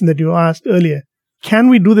to the question that you asked earlier. Can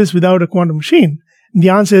we do this without a quantum machine? The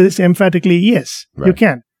answer is emphatically yes, you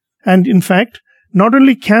can. And in fact, not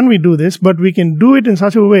only can we do this, but we can do it in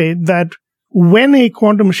such a way that when a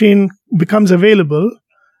quantum machine becomes available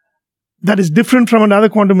that is different from another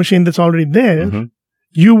quantum machine that's already there,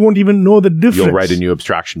 you won't even know the difference. You'll write a new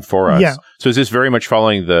abstraction for us. Yeah. So is this very much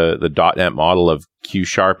following the .NET model of Q#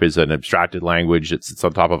 is an abstracted language that sits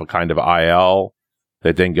on top of a kind of IL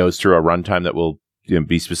that then goes through a runtime that will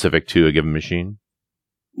be specific to a given machine?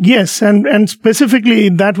 Yes, and specifically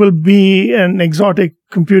that will be an exotic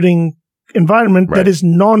computing environment that is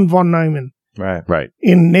non-von Neumann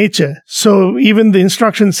in nature. So even the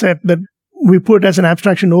instruction set that we put as an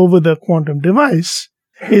abstraction over the quantum device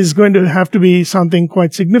is going to have to be something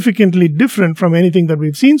quite significantly different from anything that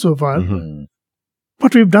we've seen so far.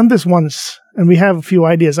 But we've done this once, and we have a few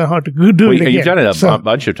ideas on how to do it again. You've done it a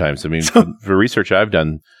bunch of times. I mean, for research I've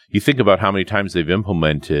done, you think about how many times they've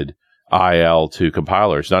implemented IL to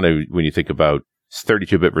compilers, not only when you think about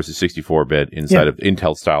 32-bit versus 64-bit inside of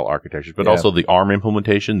Intel-style architectures, but also the ARM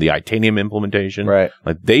implementation, the Itanium implementation.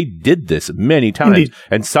 Like they did this many times,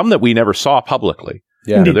 and some that we never saw publicly.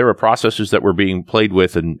 There were processors that were being played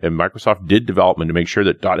with, and Microsoft did development to make sure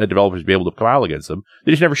that .NET developers would be able to compile against them.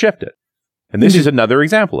 They just never shipped it. And this is another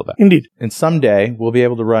example of that. And someday, we'll be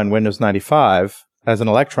able to run Windows 95 as an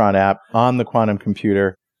Electron app on the quantum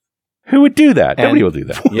computer. Who would do that? Nobody will do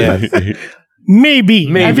that. Maybe.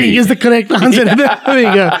 I think is the correct answer. There we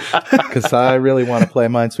go. Because I really want to play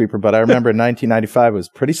Minesweeper, but I remember in 1995 it was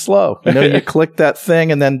pretty slow. You click that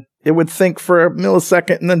thing, and then it would think for a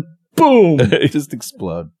millisecond, and then boom, just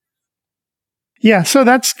explode. Yeah, so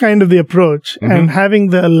that's kind of the approach. And having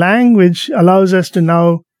the language allows us to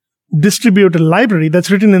now distribute a library that's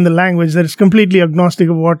written in the language that is completely agnostic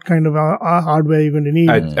of what kind of hardware you're going to need.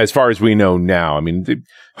 As far as we know now, I mean, the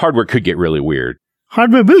hardware could get really weird.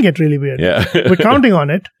 Hardware will get really weird. We're counting on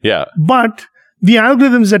it. But the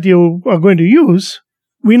algorithms that you are going to use,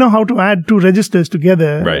 we know how to add two registers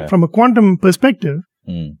together from a quantum perspective.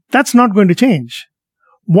 That's not going to change.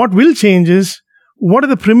 What will change is what are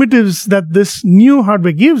the primitives that this new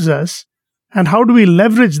hardware gives us, and how do we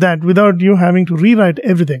leverage that without you having to rewrite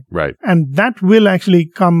everything? And that will actually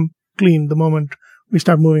come clean the moment we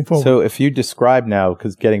start moving forward. So if you describe now,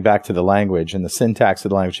 because getting back to the language and the syntax of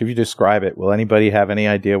the language, if you describe it, will anybody have any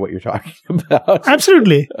idea what you're talking about?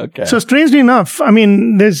 Absolutely. So strangely enough, I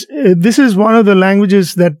mean, this is one of the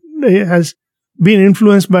languages that has been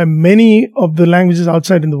influenced by many of the languages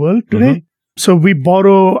outside in the world today. So we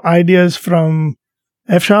borrow ideas from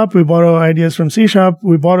F#, we borrow ideas from C#,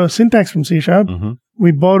 we borrow syntax from C#,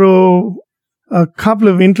 we borrow a couple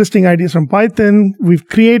of interesting ideas from Python. We've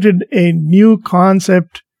created a new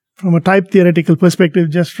concept from a type theoretical perspective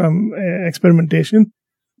just from experimentation.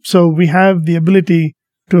 So we have the ability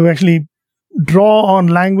to actually draw on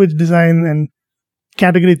language design and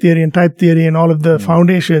category theory and type theory and all of the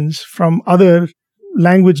foundations from other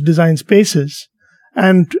language design spaces.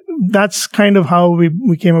 And that's kind of how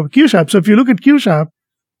we came up with Q#. So if you look at Q#,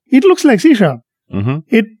 it looks like C#.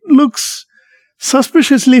 It looks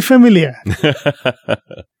suspiciously familiar.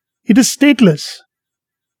 It is stateless.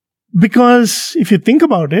 Because if you think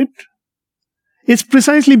about it, it's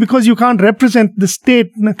precisely because you can't represent the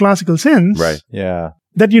state in a classical sense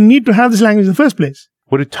that you need to have this language in the first place.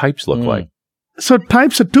 What do types look like? So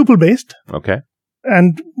types are tuple-based.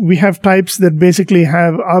 And we have types that basically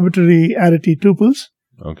have arbitrary arity tuples.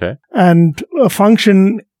 And a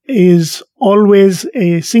function is always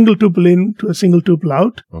a single tuple in to a single tuple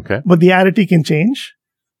out. But the arity can change.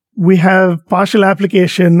 We have partial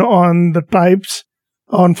application on the types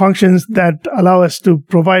on functions that allow us to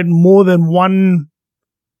provide more than one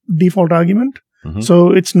default argument.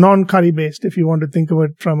 So it's non-curry based if you want to think of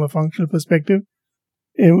it from a functional perspective.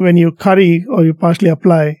 When you curry or you partially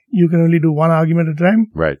apply, you can only do one argument at a time.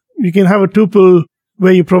 You can have a tuple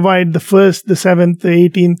where you provide the first, the 7th, the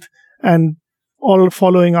 18th, and all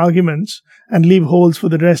following arguments and leave holes for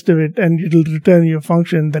the rest of it, and it'll return you a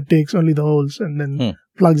function that takes only the holes and then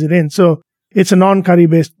plugs it in. So it's a non-curry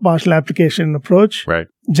based partial application approach.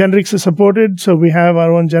 Generics are supported, so we have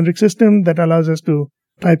our own generic system that allows us to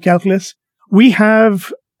type calculus. We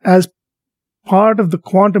have, as part of the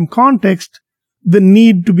quantum context, the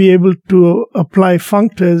need to be able to apply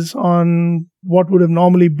functors on what would have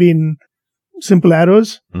normally been simple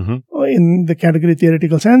arrows in the category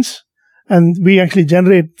theoretical sense. And we actually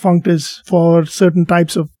generate functors for certain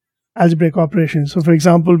types of algebraic operations. So, for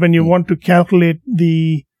example, when you want to calculate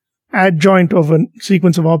the adjoint of a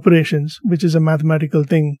sequence of operations, which is a mathematical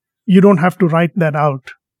thing, you don't have to write that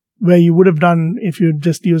out. where you would have done if you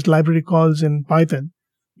just used library calls in Python.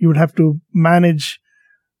 You would have to manage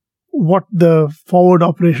what the forward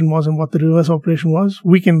operation was and what the reverse operation was.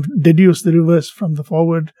 We can deduce the reverse from the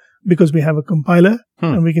forward because we have a compiler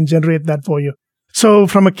and we can generate that for you. So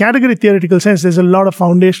from a category theoretical sense, there's a lot of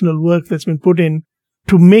foundational work that's been put in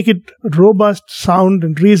to make it robust, sound,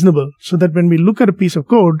 and reasonable so that when we look at a piece of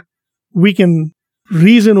code, we can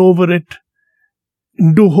reason over it,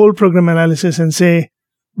 do whole program analysis and say,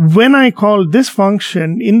 when I call this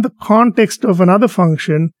function in the context of another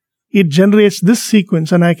function, it generates this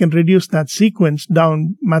sequence and I can reduce that sequence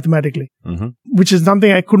down mathematically, which is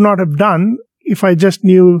something I could not have done if I just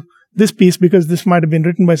knew this piece, because this might have been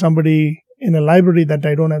written by somebody in a library that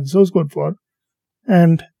I don't have the source code for.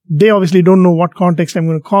 And they obviously don't know what context I'm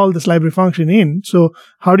going to call this library function in. So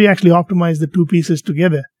how do you actually optimize the two pieces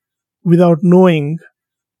together without knowing,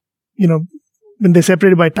 when they're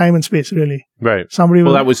separated by time and space, really? Right.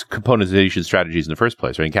 That was componentization strategies in the first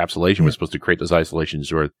place, right? Encapsulation was supposed to create those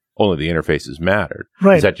isolations where only the interfaces mattered.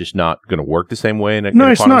 Right. Is that just not going to work the same way in a No,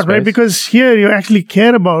 it's not, space? right? Because here you actually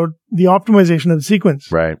care about the optimization of the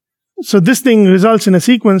sequence. Right. So this thing results in a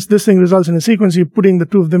sequence, this thing results in a sequence, you're putting the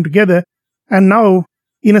two of them together. And now,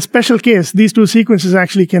 in a special case, these two sequences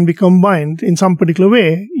actually can be combined in some particular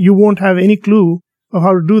way. You won't have any clue of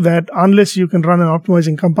how to do that unless you can run an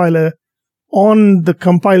optimizing compiler on the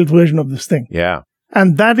compiled version of this thing. Yeah.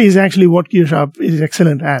 And that is actually what Q# is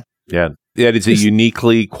excellent at. Yeah. It's a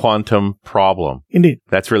uniquely quantum problem. Indeed.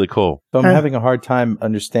 That's really cool. So I'm having a hard time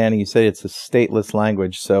understanding. You say it's a stateless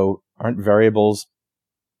language, so aren't variables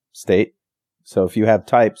state? So if you have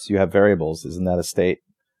types, you have variables. Isn't that a state?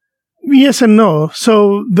 Yes and no.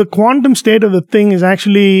 So the quantum state of the thing is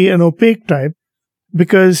actually an opaque type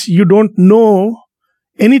because you don't know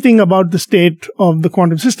anything about the state of the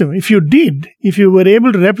quantum system. If you were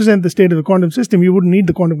able to represent the state of the quantum system, you wouldn't need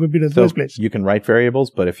the quantum computer in the first place. You can write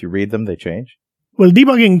variables, but if you read them, they change? Well,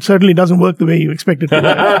 debugging certainly doesn't work the way you expect it to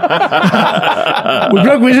work. We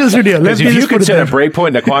broke Visual Studio. Because if you can set a breakpoint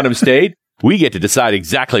in a quantum state, we get to decide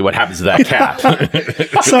exactly what happens to that cat.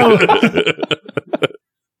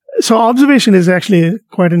 So observation is actually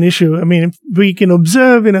quite an issue. I mean, we can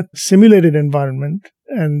observe in a simulated environment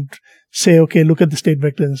and say, okay, look at the state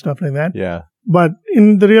vectors and stuff like that. Yeah. But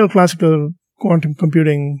in the real classical quantum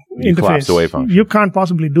computing interface, you can't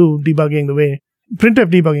possibly do debugging the way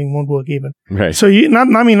printf debugging won't work even. Right. So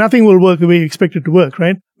nothing will work the way you expect it to work,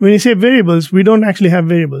 right? When you say variables, we don't actually have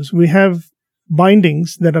variables. We have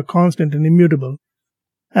bindings that are constant and immutable.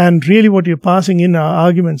 And really what you're passing in are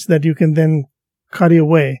arguments that you can then carry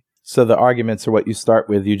away. So the arguments are what you start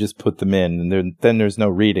with, you just put them in, and then there's no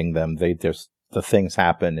reading them. The things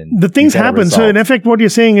happen. And the things happen. So in effect, what you're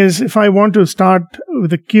saying is, if I want to start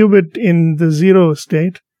with a qubit in the 0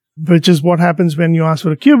 state, which is what happens when you ask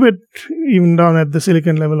for a qubit, even down at the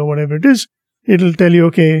silicon level or whatever it is, it'll tell you,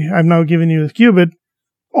 okay, I've now given you a qubit.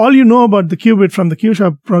 All you know about the qubit from the Q#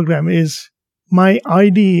 program is my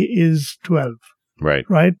ID is 12. Right.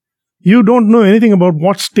 Right? You don't know anything about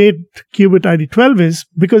what state qubit ID 12 is,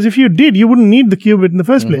 because if you did, you wouldn't need the qubit in the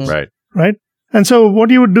first place. Right. Right? And so what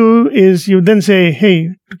you would do is you then say, hey,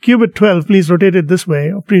 qubit 12, please rotate it this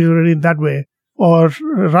way, or please rotate it that way, or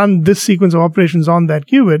run this sequence of operations on that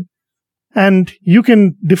qubit. And you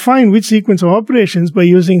can define which sequence of operations by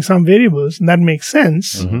using some variables, and that makes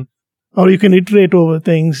sense. Mm-hmm. Or you can iterate over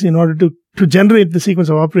things in order to generate the sequence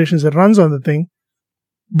of operations that runs on the thing.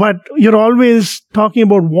 But you're always talking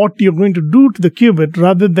about what you're going to do to the qubit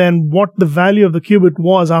rather than what the value of the qubit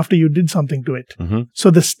was after you did something to it. Mm-hmm.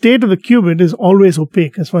 So the state of the qubit is always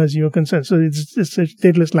opaque as far as you're concerned. So it's a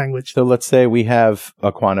stateless language. So let's say we have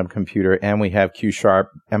a quantum computer and we have Q#.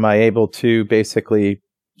 Am I able to basically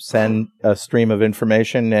send a stream of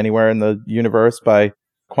information anywhere in the universe by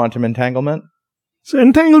quantum entanglement? So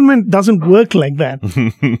entanglement doesn't work like that.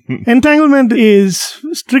 Entanglement is,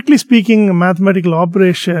 strictly speaking, a mathematical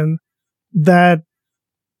operation that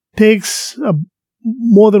takes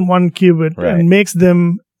more than one qubit and makes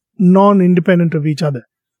them non-independent of each other.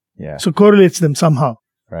 Yeah. So correlates them somehow.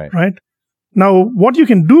 Right. Now, what you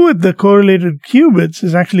can do with the correlated qubits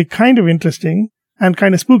is actually kind of interesting and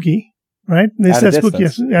kind of spooky. Right? At a spooky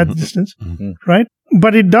distance. at a distance. Mm-hmm. Right?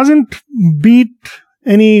 But it doesn't beat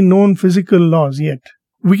any known physical laws yet.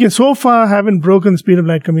 We so far haven't broken the speed of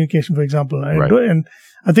light communication, for example. Right. And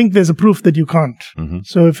I think there's a proof that you can't. Mm-hmm.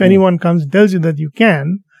 So if anyone comes and tells you that you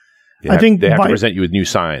can, I think they have to present you with new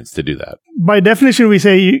science to do that. By definition, we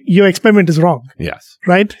say your experiment is wrong. Yes.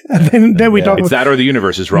 Right? And then we talk it's about that or the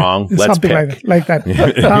universe is wrong. Let's something pick. like that.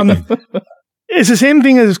 It's the same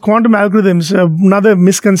thing as quantum algorithms. Another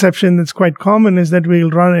misconception that's quite common is that we'll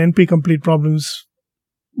run NP-complete problems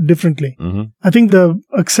differently. I think the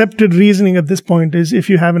accepted reasoning at this point is if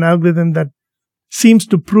you have an algorithm that seems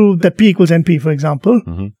to prove that P equals NP, for example,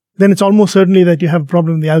 then it's almost certainly that you have a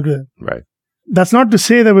problem with the algorithm. Right. That's not to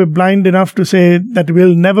say that we're blind enough to say that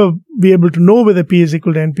we'll never be able to know whether P is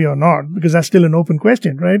equal to NP or not, because that's still an open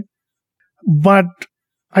question, right? But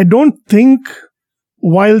I don't think,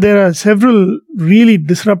 while there are several really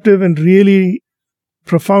disruptive and really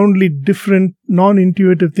profoundly different,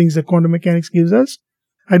 non-intuitive things that quantum mechanics gives us,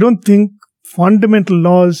 I don't think fundamental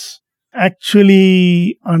laws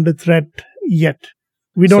actually under threat yet.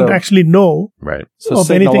 We don't actually know. Right. So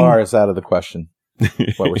signal R is out of the question.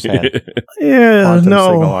 What we're saying.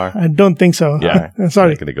 I don't think so. Yeah.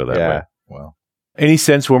 Sorry. Not going to go that way. Well, any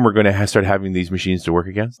sense when we're going to start having these machines to work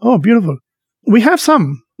against? Oh, beautiful. We have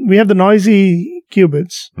some. We have the noisy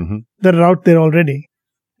qubits that are out there already.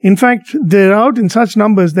 In fact, they're out in such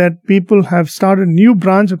numbers that people have started a new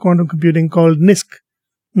branch of quantum computing called NISQ,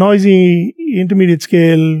 Noisy Intermediate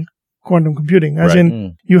Scale Quantum Computing. As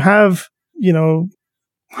in, you have,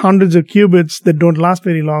 hundreds of qubits that don't last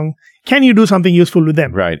very long. Can you do something useful with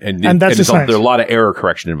them? Right. And that's the science. There's a lot of error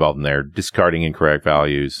correction involved in there, discarding incorrect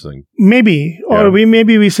values. Maybe. Or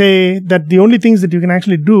we say that the only things that you can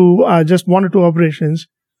actually do are just one or two operations,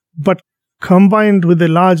 but combined with a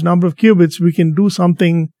large number of qubits, we can do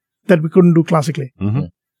something that we couldn't do classically.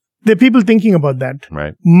 There are people thinking about that.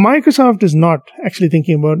 Right. Microsoft is not actually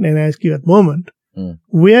thinking about NISQ at the moment.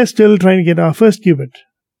 We are still trying to get our first qubit.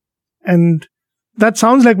 And that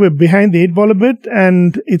sounds like we're behind the eight ball a bit,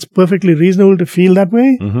 and it's perfectly reasonable to feel that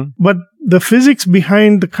way. But the physics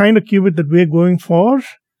behind the kind of qubit that we're going for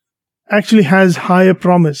actually has higher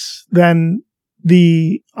promise than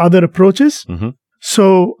the other approaches.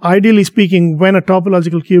 So ideally speaking, when a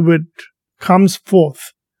topological qubit comes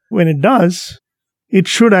forth, when it does, it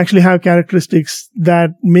should actually have characteristics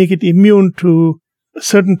that make it immune to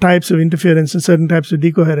certain types of interference and certain types of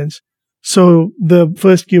decoherence. So the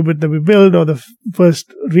first qubit that we build, or the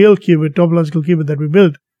first real qubit, topological qubit that we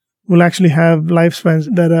build, will actually have lifespans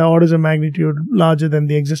that are orders of magnitude larger than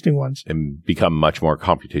the existing ones. And become much more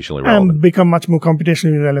computationally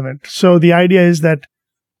relevant. So the idea is that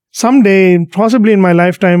someday, possibly in my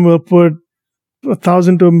lifetime, we'll put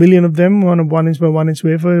 1,000 to 1,000,000 of them on a 1-inch by 1-inch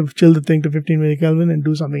wafer, chill the thing to 15 millikelvin and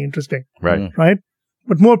do something interesting. Right. Right?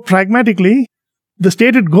 But more pragmatically, the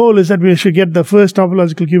stated goal is that we should get the first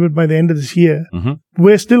topological qubit by the end of this year.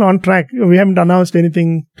 We're still on track. We haven't announced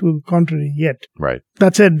anything to the contrary yet. Right.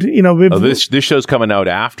 That said, this show's coming out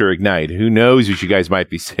after Ignite. Who knows what you guys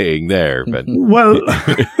might be saying there? But well,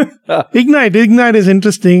 Ignite is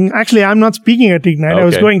interesting. Actually, I'm not speaking at Ignite. I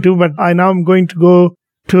was going to, but I now am going to go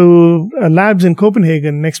to labs in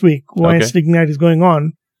Copenhagen next week whilst Ignite is going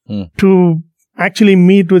on to actually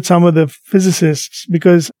meet with some of the physicists,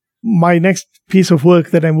 because my next piece of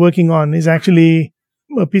work that I'm working on is actually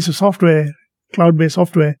a piece of software, cloud-based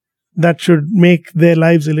software, that should make their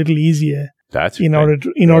lives a little easier in order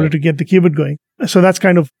to get the qubit going. So that's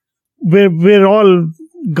kind of where we're all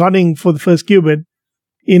gunning for the first qubit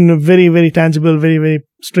in a very, very tangible, very, very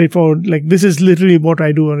straightforward. Like, this is literally what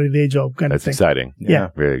I do on a day job kind of thing. That's exciting. Yeah.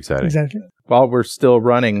 Very exciting. Exactly. While we're still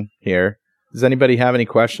running here, does anybody have any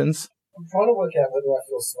questions? I'm trying to work out whether I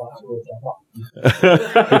feel smarter or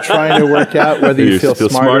dumber. You're trying to work out whether you feel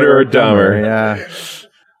smarter or dumber. Yeah.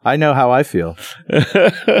 I know how I feel.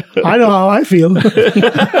 I know how I feel.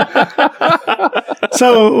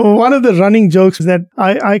 So one of the running jokes is that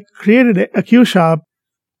I created a Q-sharp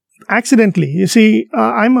accidentally. You see,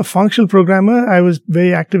 I'm a functional programmer. I was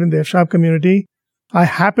very active in the F-sharp community. I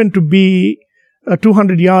happened to be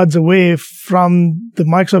 200 yards away from the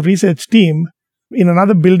Microsoft research team in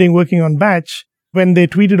another building working on batch when they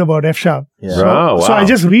tweeted about F-sharp. Yeah. So I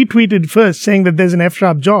just retweeted first saying that there's an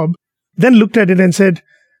F-sharp job, then looked at it and said,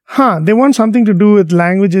 they want something to do with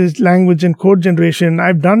language and code generation.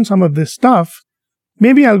 I've done some of this stuff.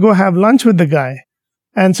 Maybe I'll go have lunch with the guy.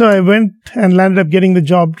 And so I went and landed up getting the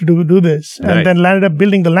job to do this, and then landed up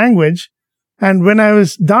building the language. And when I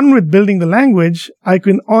was done with building the language, I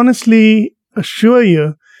can honestly assure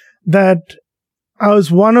you that I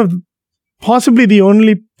was one of possibly the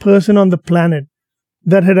only person on the planet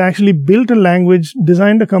that had actually built a language,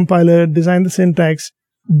 designed a compiler, designed the syntax,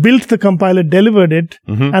 built the compiler, delivered it,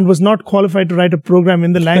 and was not qualified to write a program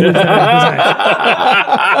in the language that I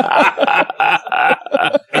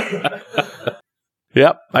designed.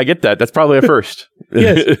 Yep, I get that. That's probably a first.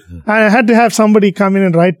 Yes. I had to have somebody come in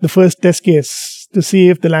and write the first test case to see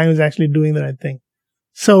if the language is actually doing the right thing.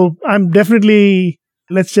 So I'm definitely,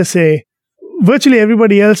 let's just say, virtually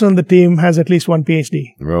everybody else on the team has at least one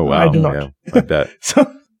PhD. Oh, wow. I do not. Yeah, like that. So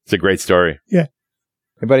it's a great story. Yeah.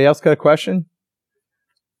 Anybody else got a question?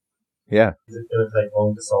 Yeah. Is it going to take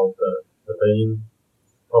long to solve the bean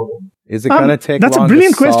problem? Is it going to take long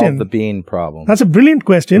to solve the bean problem? That's a brilliant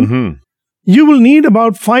question. Mm-hmm. You will need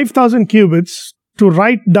about 5,000 qubits to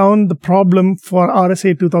write down the problem for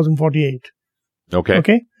RSA 2048.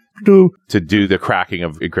 Okay. To do the cracking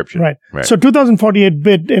of encryption. Right. So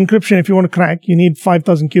 2048-bit encryption, if you want to crack, you need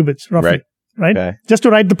 5,000 qubits, roughly. Right? Okay. Just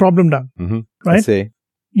to write the problem down. Mm-hmm. Right? I see.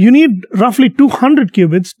 You need roughly 200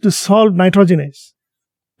 qubits to solve nitrogenase.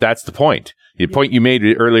 That's the point. The point you made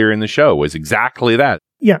earlier in the show was exactly that.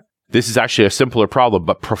 Yeah. This is actually a simpler problem,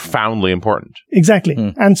 but profoundly important.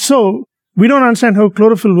 Exactly. And so we don't understand how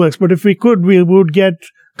chlorophyll works, but if we could, we would get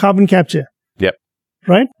carbon capture. Yep.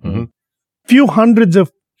 Right? Mm-hmm. Few hundreds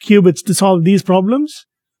of qubits to solve these problems,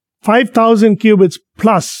 5,000 qubits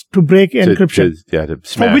plus to break encryption. To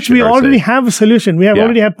smash for which we already have a solution. We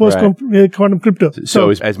already have post-quantum crypto. So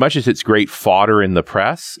as much as it's great fodder in the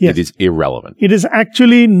press, it is irrelevant. It is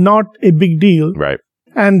actually not a big deal. Right.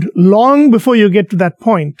 And long before you get to that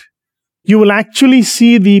point, you will actually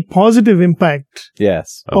see the positive impact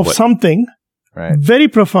of something very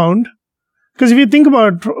profound. Because if you think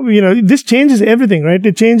about, this changes everything, right?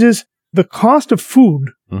 It changes the cost of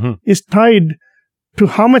food is tied to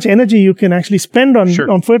how much energy you can actually spend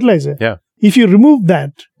on fertilizer. Yeah. If you remove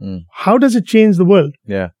that, how does it change the world?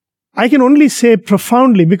 Yeah. I can only say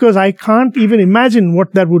profoundly because I can't even imagine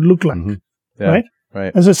what that would look like. Mm-hmm. Yeah.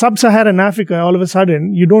 Right? As a sub-Saharan Africa, all of a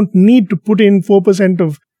sudden, you don't need to put in 4%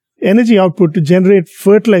 of energy output to generate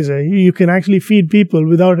fertilizer. You can actually feed people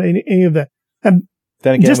without any of that. And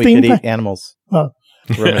then again, we could eat animals. Well,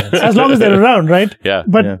 as long as they're around, right? Yeah.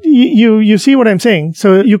 But you see what I'm saying?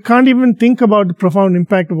 So you can't even think about the profound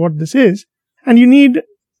impact of what this is. And you need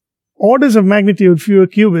orders of magnitude fewer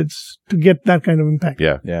qubits to get that kind of impact.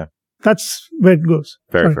 Yeah. Yeah. That's where it goes.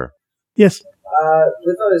 Very fair. Yes.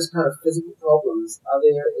 With those kind of physical problems,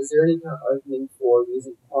 is there any kind of opening for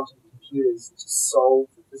using quantum computers to solve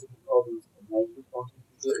the physical problems and make them quantum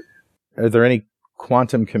computers? Are there any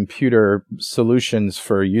quantum computer solutions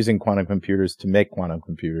for using quantum computers to make quantum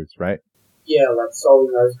computers, right? Yeah, like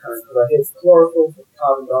solving those kind of, because I hear chlorophyll for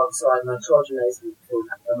carbon dioxide, nitrogenase for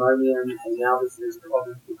ammonium, and now there's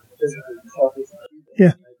problems with physical properties.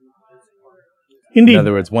 Yeah. Indeed. In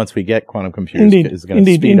other words, once we get quantum computers, it's going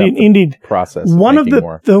to speed up the process. One of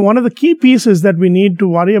the key pieces that we need to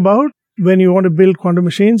worry about when you want to build quantum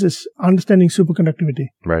machines is understanding superconductivity.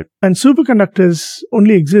 Right. And superconductors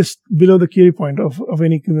only exist below the Curie point of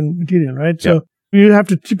any given material, right? Yep. So you have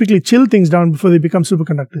to typically chill things down before they become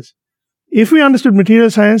superconductors. If we understood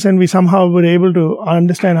material science and we somehow were able to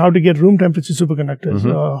understand how to get room temperature superconductors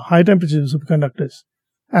or high temperature superconductors,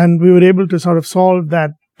 and we were able to sort of solve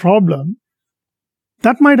that problem,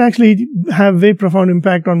 that might actually have very profound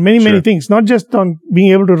impact on many things, not just on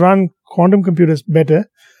being able to run quantum computers better,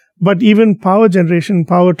 but even power generation,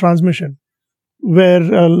 power transmission, where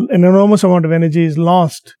an enormous amount of energy is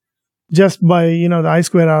lost just by, the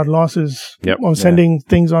I²R losses of sending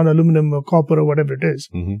things on aluminum or copper or whatever it is.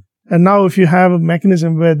 Mm-hmm. And now if you have a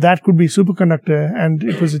mechanism where that could be superconductor and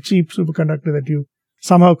it was a cheap superconductor that you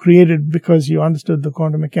somehow created because you understood the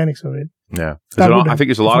quantum mechanics of it. Yeah. I think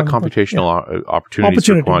there's a lot of computational opportunities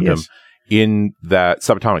for quantum in that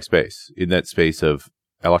subatomic space, in that space of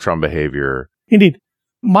electron behavior. Indeed.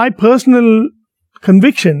 My personal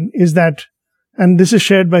conviction is that, and this is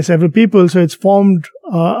shared by several people, so it's formed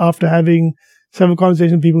after having several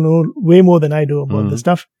conversations with people who know way more than I do about this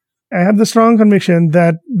stuff. I have the strong conviction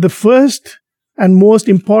that the first and most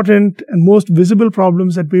important and most visible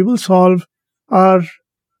problems that we will solve are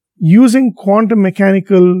using quantum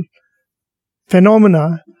mechanical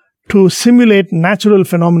phenomena to simulate natural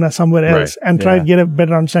phenomena somewhere else and try to get a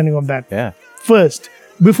better understanding of that. Yeah. First,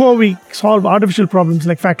 before we solve artificial problems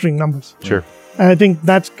like factoring numbers. Sure. And I think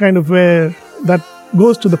that's kind of where that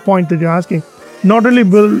goes to the point that you're asking. Not only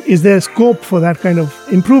is there scope for that kind of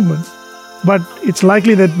improvement, but it's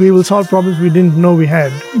likely that we will solve problems we didn't know we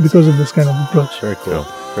had because of this kind of approach. Very cool.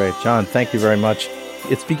 Great. John, thank you very much.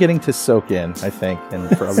 It's beginning to soak in, I think, and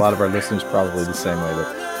for a lot of our listeners, probably the same way.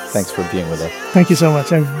 But thanks for being with us. Thank you so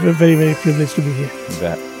much. I'm very, very privileged to be here. You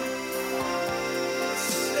bet.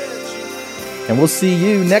 And we'll see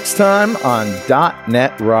you next time on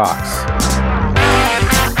 .NET Rocks.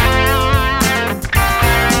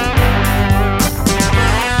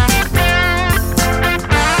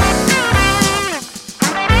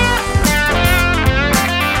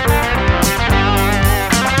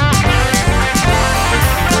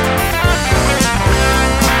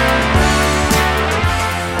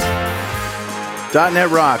 .NET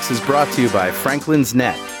Rocks is brought to you by Franklin's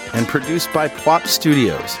Net and produced by Plop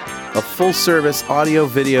Studios. a full-service audio,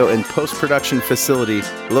 video, and post-production facility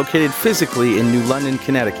located physically in New London,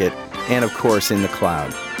 Connecticut, and of course in the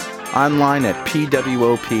cloud. Online at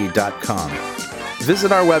pwop.com.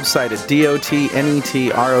 Visit our website at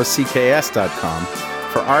dotnetrocks.com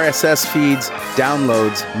for RSS feeds,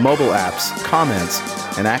 downloads, mobile apps, comments,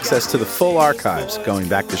 and access to the full archives going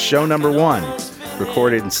back to show number 1,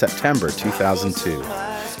 recorded in September 2002.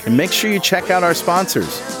 And make sure you check out our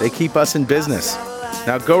sponsors. They keep us in business.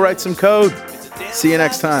 Now go write some code. See you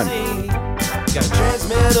next time. Got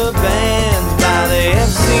transmitter banned by the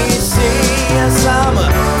FCC.